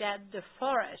see that the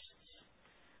forests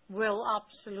will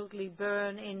absolutely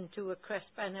burn into a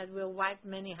crisp, and it will wipe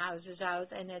many houses out,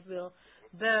 and it will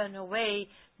burn away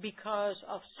because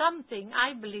of something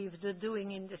I believe they're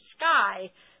doing in the sky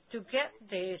to get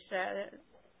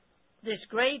this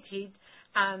great heat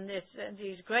and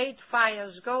these great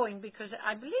fires going, because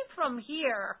I believe from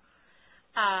here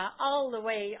all the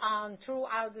way on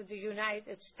throughout the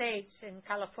United States, in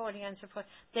California and so forth,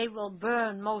 they will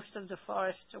burn most of the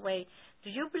forests away. Do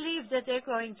you believe that they're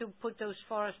going to put those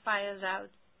forest fires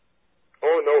out?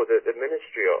 Oh, no. The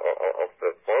Ministry of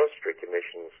the Forestry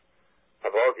Commissions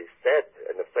have already said,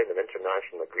 and have signed an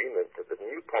international agreement, that the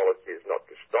new policy is not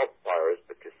to stop fires,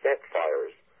 but to set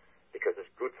fires, because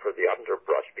it's good for the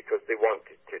underbrush, because they want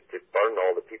to burn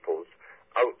all the peoples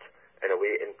out and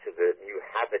away into the new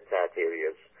habitat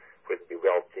areas where they'll be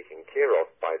well taken care of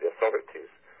by the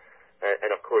authorities. And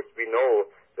of course, we know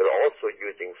they're also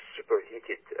using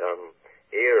superheated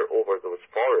air over those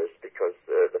forests, because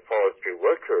the forestry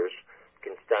workers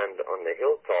can stand on the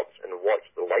hilltops and watch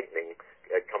the lightning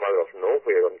come out of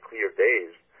nowhere on clear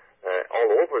days all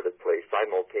over the place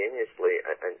simultaneously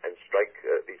and strike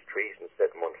these trees and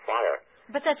set them on fire.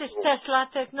 But that is Tesla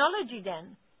technology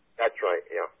then? That's right,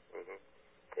 yeah. Mm-hmm.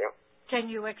 Yeah. Can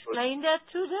you explain that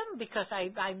to them? Because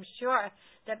I'm sure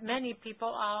that many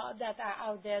people that are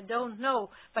out there don't know.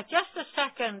 But just a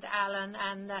second, Alan,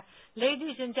 and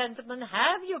ladies and gentlemen,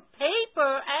 have your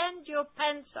paper and your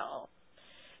pencil,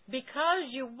 because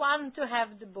you want to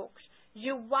have the books.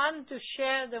 You want to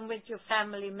share them with your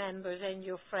family members and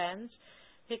your friends,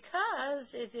 because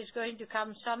it is going to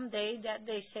come someday that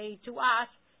they say to us,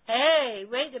 hey,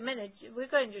 wait a minute, we're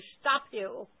going to stop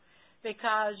you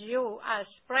because you are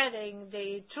spreading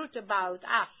the truth about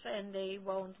us, and they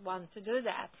won't want to do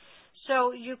that.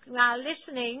 So you are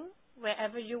listening,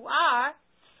 wherever you are,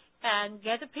 and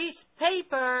get a piece of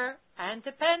paper and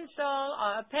a pencil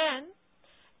or a pen.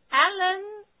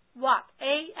 Alan Watt,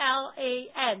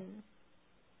 A-L-A-N,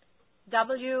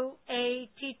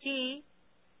 W-A-T-T,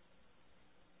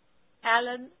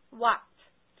 Alan Watt,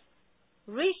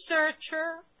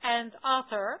 researcher and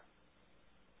author.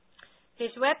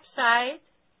 His website,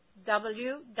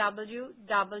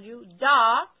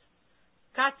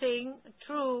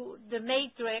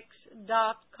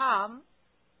 www.cuttingthroughthematrix.com.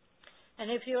 And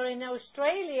if you're in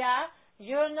Australia,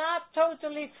 you're not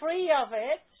totally free of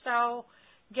it, so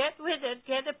get with it,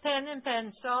 get a pen and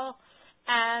pencil,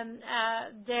 and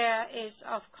there is,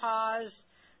 of course,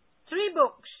 3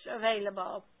 books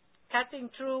available. Cutting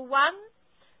Through 1,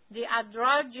 The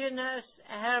Androgynous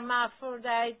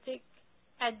Hermaphroditic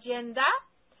Agenda.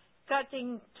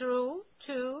 Cutting Through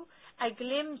 2, A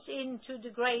Glimpse into the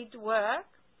Great Work.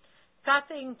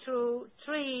 Cutting Through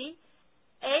 3,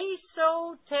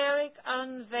 Esoteric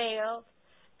Unveiled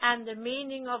and the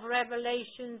Meaning of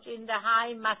Revelations in the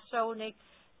High Masonic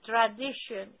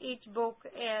Tradition. Each book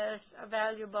is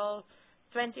valuable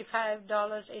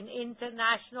 $25 in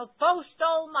international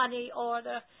postal money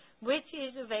order, which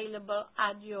is available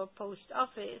at your post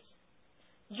office.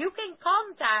 You can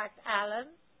contact Alan.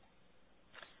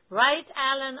 Write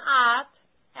Alan at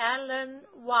Alan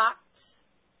Watt,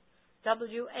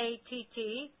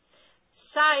 W-A-T-T,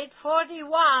 Site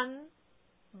 41,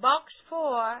 Box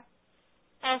 4,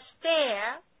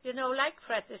 Esther, like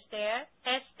Fred Astaire,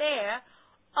 Esther,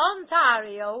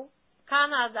 Ontario,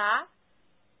 Canada,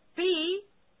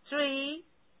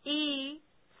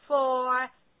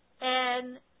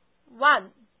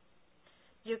 P3E4N1.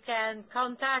 You can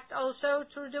contact also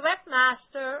through the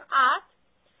webmaster at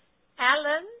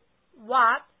Alan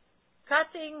Watt,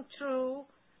 Cutting Through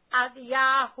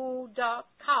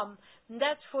 @yahoo.com.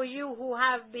 That's for you who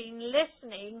have been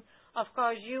listening. Of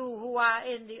course, you who are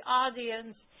in the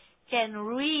audience can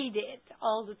read it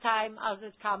all the time as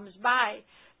it comes by.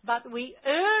 But we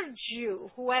urge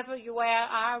you, whoever you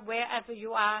are, wherever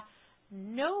you are,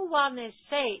 no one is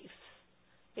safe.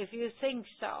 If you think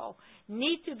so,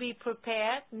 need to be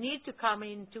prepared, need to come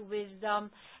into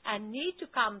wisdom, and need to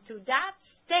come to that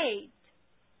state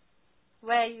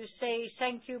where you say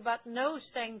thank you but no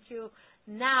thank you.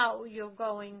 Now you're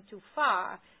going too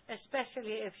far,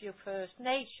 especially if you're First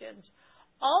Nations.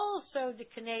 Also, the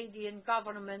Canadian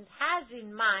government has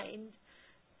in mind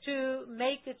to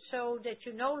make it so that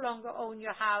you no longer own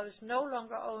your house, no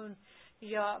longer own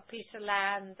your piece of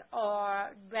land,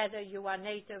 or whether you are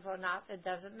native or not, it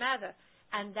doesn't matter.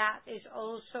 And that is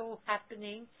also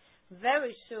happening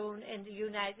very soon in the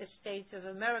United States of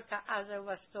America, as I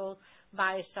was told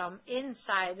by some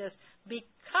insiders,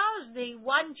 because they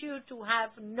want you to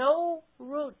have no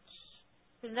roots.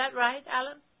 Isn't that right,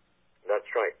 Alan?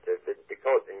 That's right. They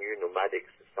call it the new nomadic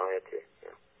society.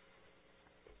 Yeah.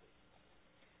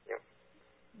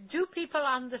 Do people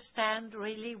understand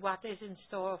really what is in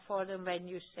store for them when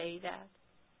you say that?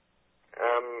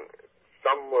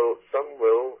 Some will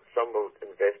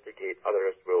investigate,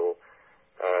 others will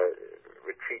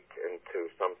retreat into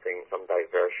some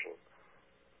diversion.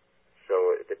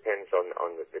 So it depends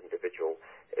on the individual.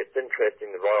 It's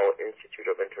interesting, the Royal Institute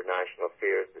of International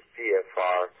Affairs, the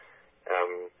CFR,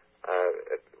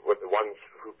 were the ones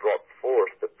who brought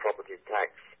forth the property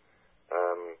tax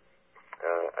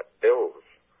bills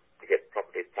to get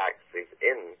property taxes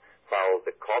in, while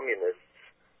the communists,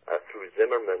 through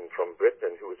Zimmerman from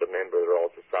Britain, who was a member of the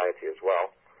Royal Society as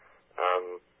well,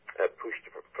 pushed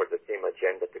for the same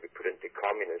agenda to be put into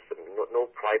communism. No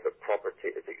private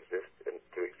property to exist in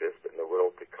the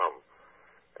world to come.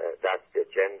 That's the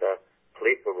agenda.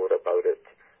 Plato wrote about it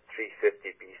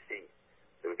 350 BC.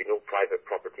 There would be no private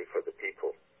property for the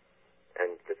people.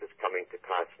 And this is coming to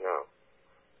pass now.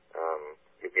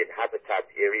 You'll be in habitat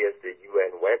areas. The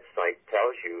UN website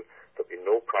tells you there'll be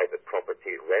no private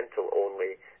property, rental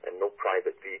only, and no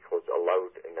private vehicles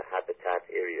allowed in the habitat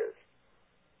areas.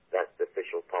 That's the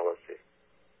official policy.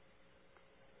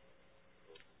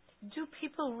 Do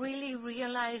people really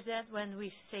realize that when we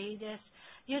say this?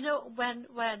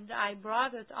 When I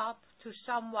brought it up to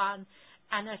someone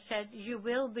and I said, you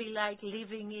will be like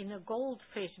living in a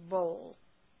goldfish bowl.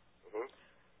 Mm-hmm.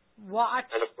 What?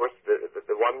 And of course,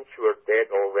 the ones who are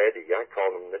dead already, I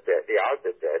call them the dead. They are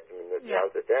the dead. I mean, they are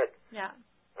the dead. Yeah.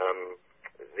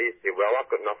 They say, well, I've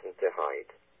got nothing to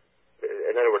hide.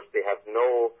 In other words, they have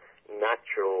no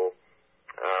natural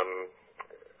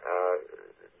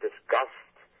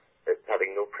disgust at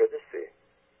having no privacy.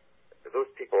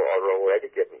 Those people are already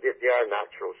given, they are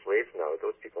natural slaves now.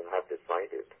 Those people have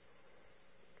decided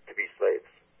to be slaves.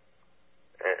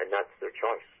 And that's their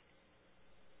choice.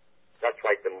 That's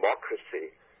why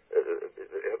democracy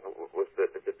was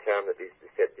the term that they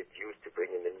said they'd used to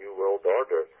bring in the New World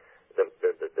Order.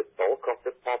 The bulk of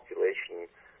the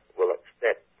population will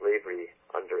accept slavery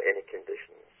under any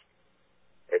conditions.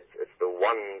 It's the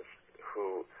ones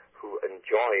who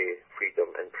enjoy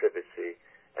freedom and privacy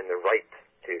and the right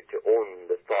to own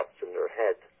the thoughts in their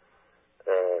head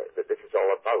that this is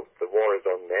all about. The war is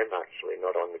on them, actually,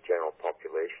 not on the general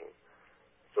population.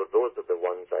 So those are the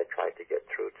ones I try to get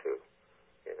through to,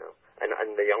 you know.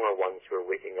 And the younger ones who are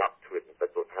waking up to it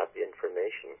but don't have the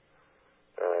information,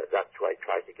 that's who I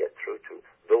try to get through to.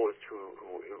 Those who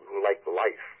like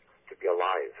life, to be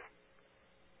alive,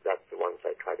 that's the ones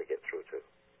I try to get through to.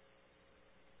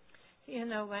 You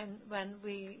know, when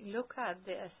we look at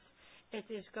this, it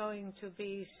is going to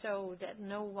be so that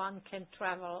no one can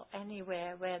travel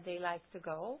anywhere where they like to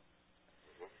go.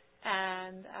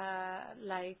 And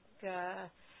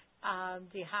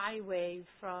the highway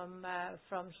from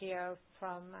here,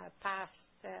 past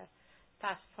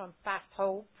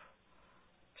Hope,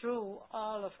 through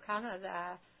all of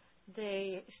Canada,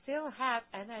 they still have,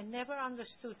 and I never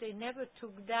understood, they never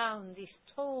took down these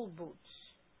toll booths.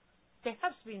 They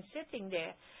have been sitting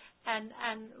there. And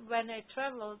when I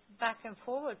traveled back and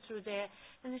forward through there,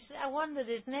 and I wondered,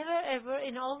 there's never ever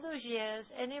in all those years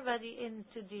anybody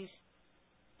into these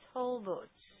toll booths.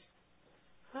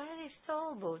 Why are these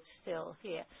toll booths still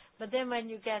here? But then when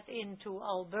you get into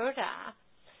Alberta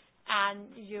and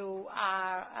you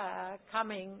are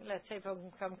coming, let's say,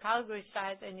 from Calgary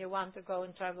side and you want to go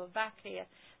and travel back here,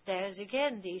 there's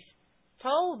again these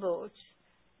toll booths,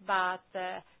 but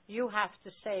you have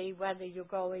to say whether you're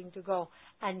going to go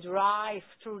and drive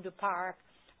through the park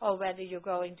or whether you're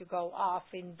going to go off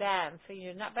in Banff.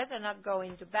 You're better not go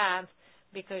into Banff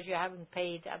because you haven't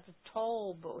paid at the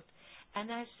toll booth.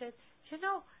 And I said, you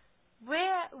know,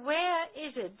 where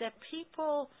is it that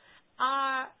people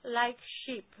are like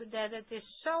sheep, that it is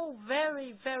so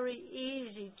very, very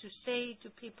easy to say to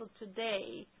people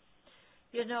today,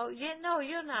 you know,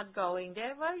 you're not going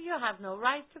there. Well, you have no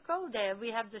right to go there.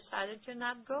 We have decided to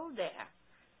not go there.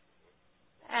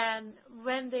 And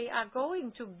when they are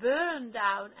going to burn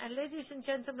down, and ladies and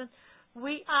gentlemen,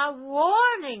 we are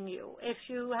warning you, if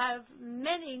you have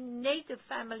many Native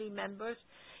family members,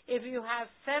 if you have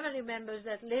family members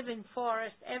that live in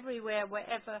forest everywhere,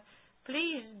 wherever,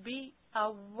 please be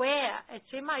aware.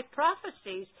 It's in my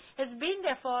prophecies. It's been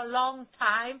there for a long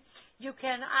time. You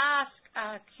can ask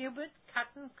Cubit,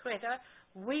 Cotton Critter.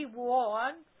 We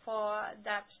warn for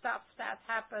that stuff that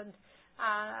happened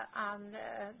on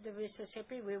the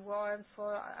Mississippi. We warned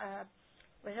for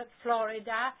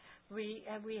Florida. We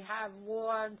have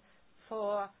warned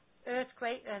for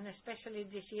earthquake, and especially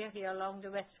this year here along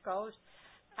the West Coast.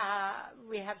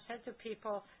 We have said to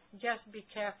people, just be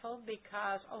careful,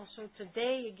 because also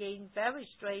today, again, very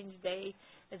strange day.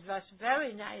 It was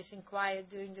very nice and quiet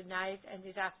during the night and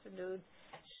this afternoon.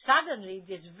 Suddenly,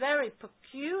 this very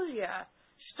peculiar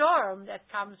storm that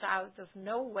comes out of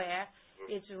nowhere,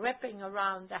 it's ripping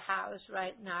around the house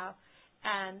right now.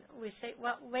 And we say,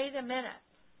 well, wait a minute.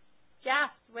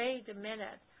 Just wait a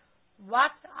minute.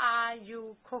 What are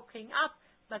you cooking up?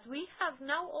 But we have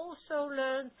now also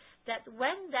learned that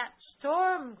when that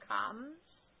storm comes,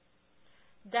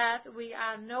 that we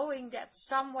are knowing that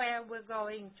somewhere we're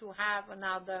going to have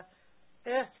another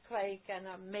earthquake and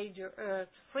a major earth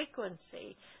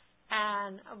frequency.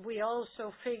 And we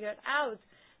also figured out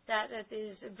that it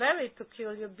is very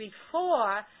peculiar.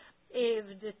 Before, if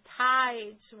the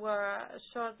tides were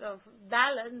sort of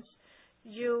balanced,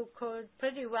 you could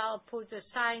pretty well put a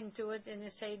sign to it and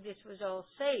say this was all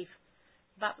safe.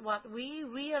 But what we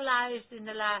realized in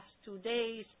the last 2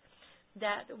 days,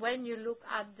 that when you look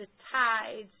at the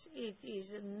tides, it is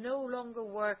no longer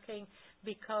working,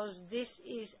 because this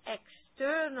is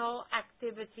external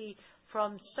activity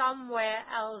from somewhere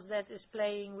else that is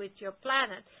playing with your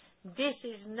planet. This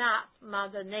is not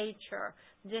Mother Nature.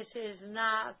 This is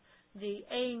not the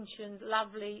ancient,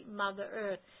 lovely Mother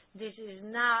Earth. This is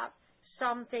not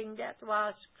something that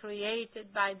was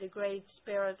created by the Great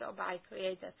Spirit or by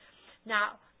Creator.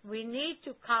 Now, we need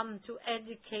to come to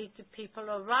educate the people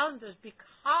around us,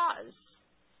 because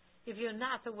if you're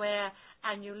not aware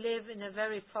and you live in a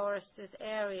very forested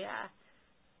area,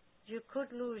 you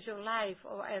could lose your life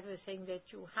or everything that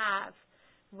you have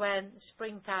when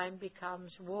springtime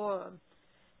becomes warm.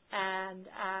 And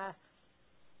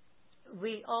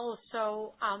we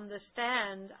also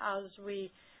understand, as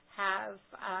we have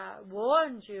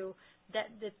warned you, that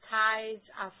the tides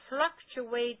are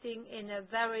fluctuating in a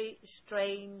very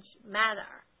strange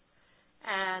manner,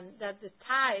 and that the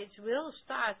tides will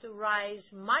start to rise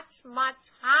much, much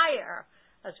higher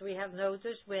as we have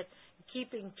noticed, with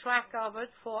keeping track of it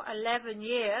for 11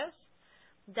 years,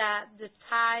 that the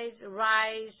tides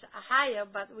rise higher,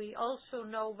 but we also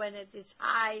know when it is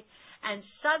high and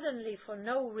suddenly for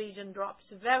no reason drops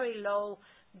very low,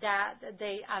 that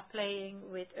they are playing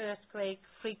with earthquake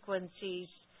frequencies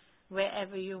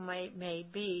wherever you may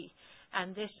be.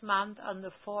 And this month on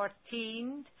the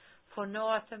 14th for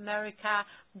North America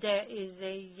there is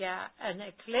an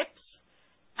eclipse,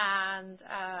 and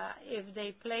if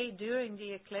they play during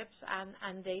the eclipse,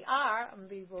 and they are, and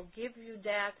we will give you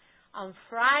that on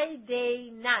Friday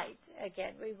night.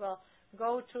 Again, we will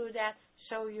go through that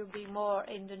so you'll be more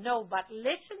in the know. But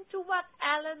listen to what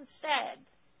Alan said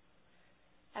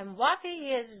and what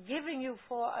he is giving you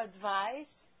for advice.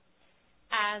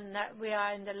 And we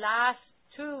are in the last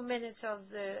 2 minutes of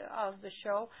the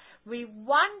show. We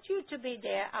want you to be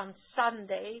there on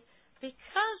Sunday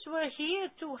because we're here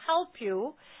to help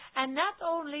you. And not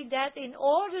only that, in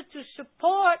order to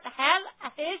support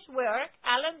his work,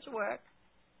 Alan's work,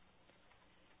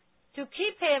 to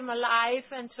keep him alive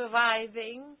and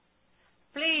surviving,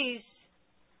 please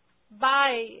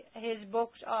buy his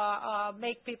books or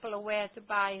make people aware to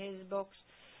buy his books.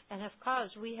 And of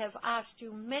course, we have asked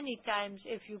you many times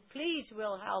if you please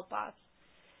will help us.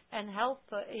 And help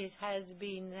has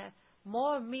been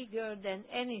more meager than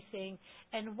anything.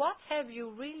 And what have you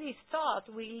really thought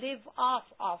we live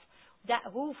off of? That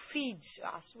who feeds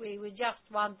us? We were just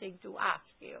wanting to ask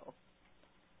you.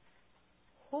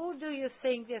 Who do you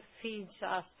think that feeds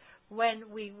us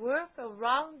when we work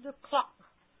around the clock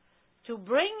to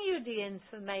bring you the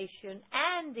information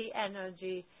and the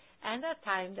energy and the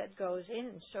time that goes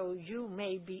in, so you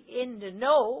may be in the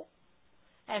know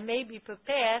and may be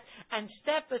prepared and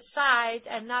step aside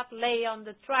and not lay on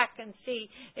the track and see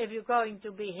if you're going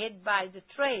to be hit by the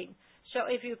train. So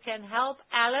if you can help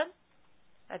Alan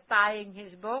at buying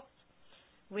his book,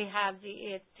 we have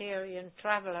The Ethereal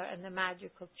Traveler and the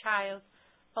Magical Child,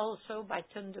 also by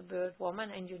Thunderbird Woman,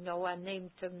 and you know I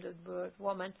named Thunderbird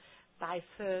Woman by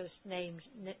First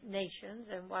Nations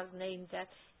and was named that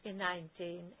in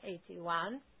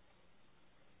 1981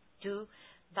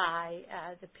 by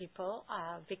the people.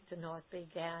 Victor North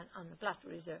began on the Blood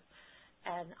Reserve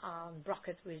and on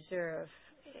Brocket Reserve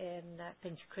in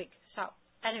Pinch Creek. So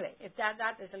anyway, if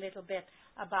that is a little bit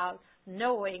about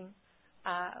knowing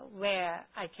where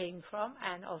I came from,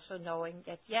 and also knowing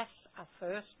that yes, our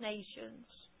First Nations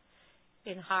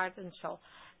in heart and soul.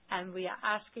 And we are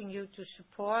asking you to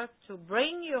support, to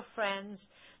bring your friends.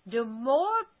 The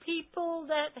more people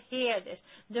that hear this,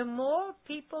 the more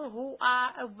people who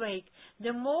are awake,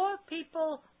 the more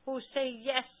people who say,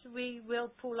 yes, we will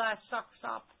pull our socks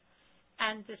up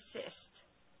and assist,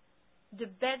 the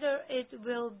better it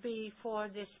will be for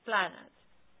this planet.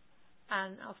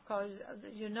 And of course,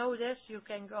 you know this, you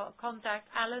can go contact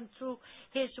Alan through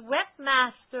his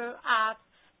webmaster at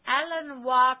Alan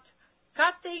Watt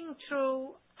Cutting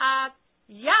Through at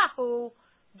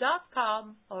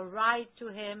yahoo.com, or write to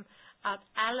him at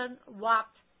Alan Watt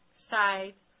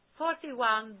Side,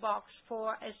 41 Box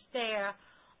 4 Estaire,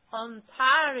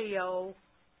 Ontario,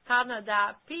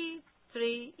 Canada,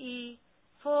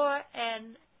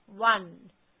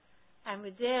 P3E4N1. And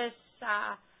with this,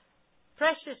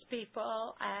 precious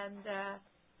people, and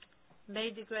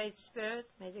may the Great Spirit,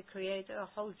 may the Creator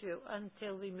hold you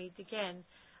until we meet again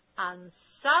on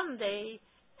Sunday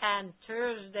and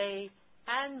Thursday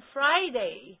and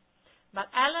Friday. But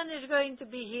Alan is going to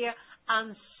be here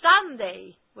on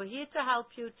Sunday. We're here to help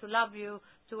you, to love you,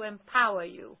 to empower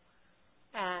you.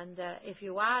 And if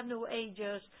you are New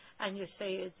Agers and you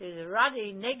say it is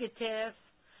ruddy negative,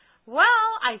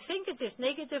 well, I think it is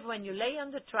negative when you lay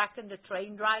on the track and the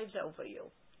train drives over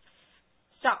you.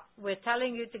 So, we're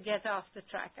telling you to get off the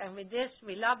track. And with this,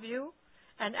 we love you.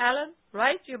 And Alan,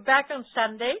 right, you're back on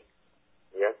Sunday?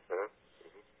 Yes, sir.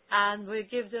 And we'll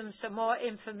give them some more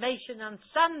information on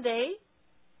Sunday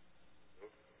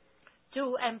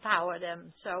to empower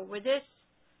them. So with this,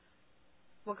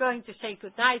 we're going to say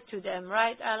good night to them,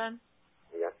 right, Alan?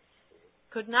 Yes.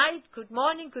 Good night, good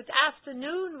morning, good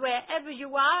afternoon, wherever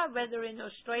you are, whether in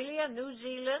Australia, New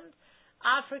Zealand,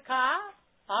 Africa,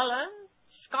 Holland,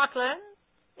 Scotland,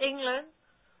 England,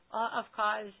 or, of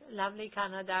course, lovely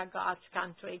Canada, God's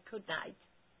country. Good night.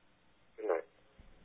 Good night.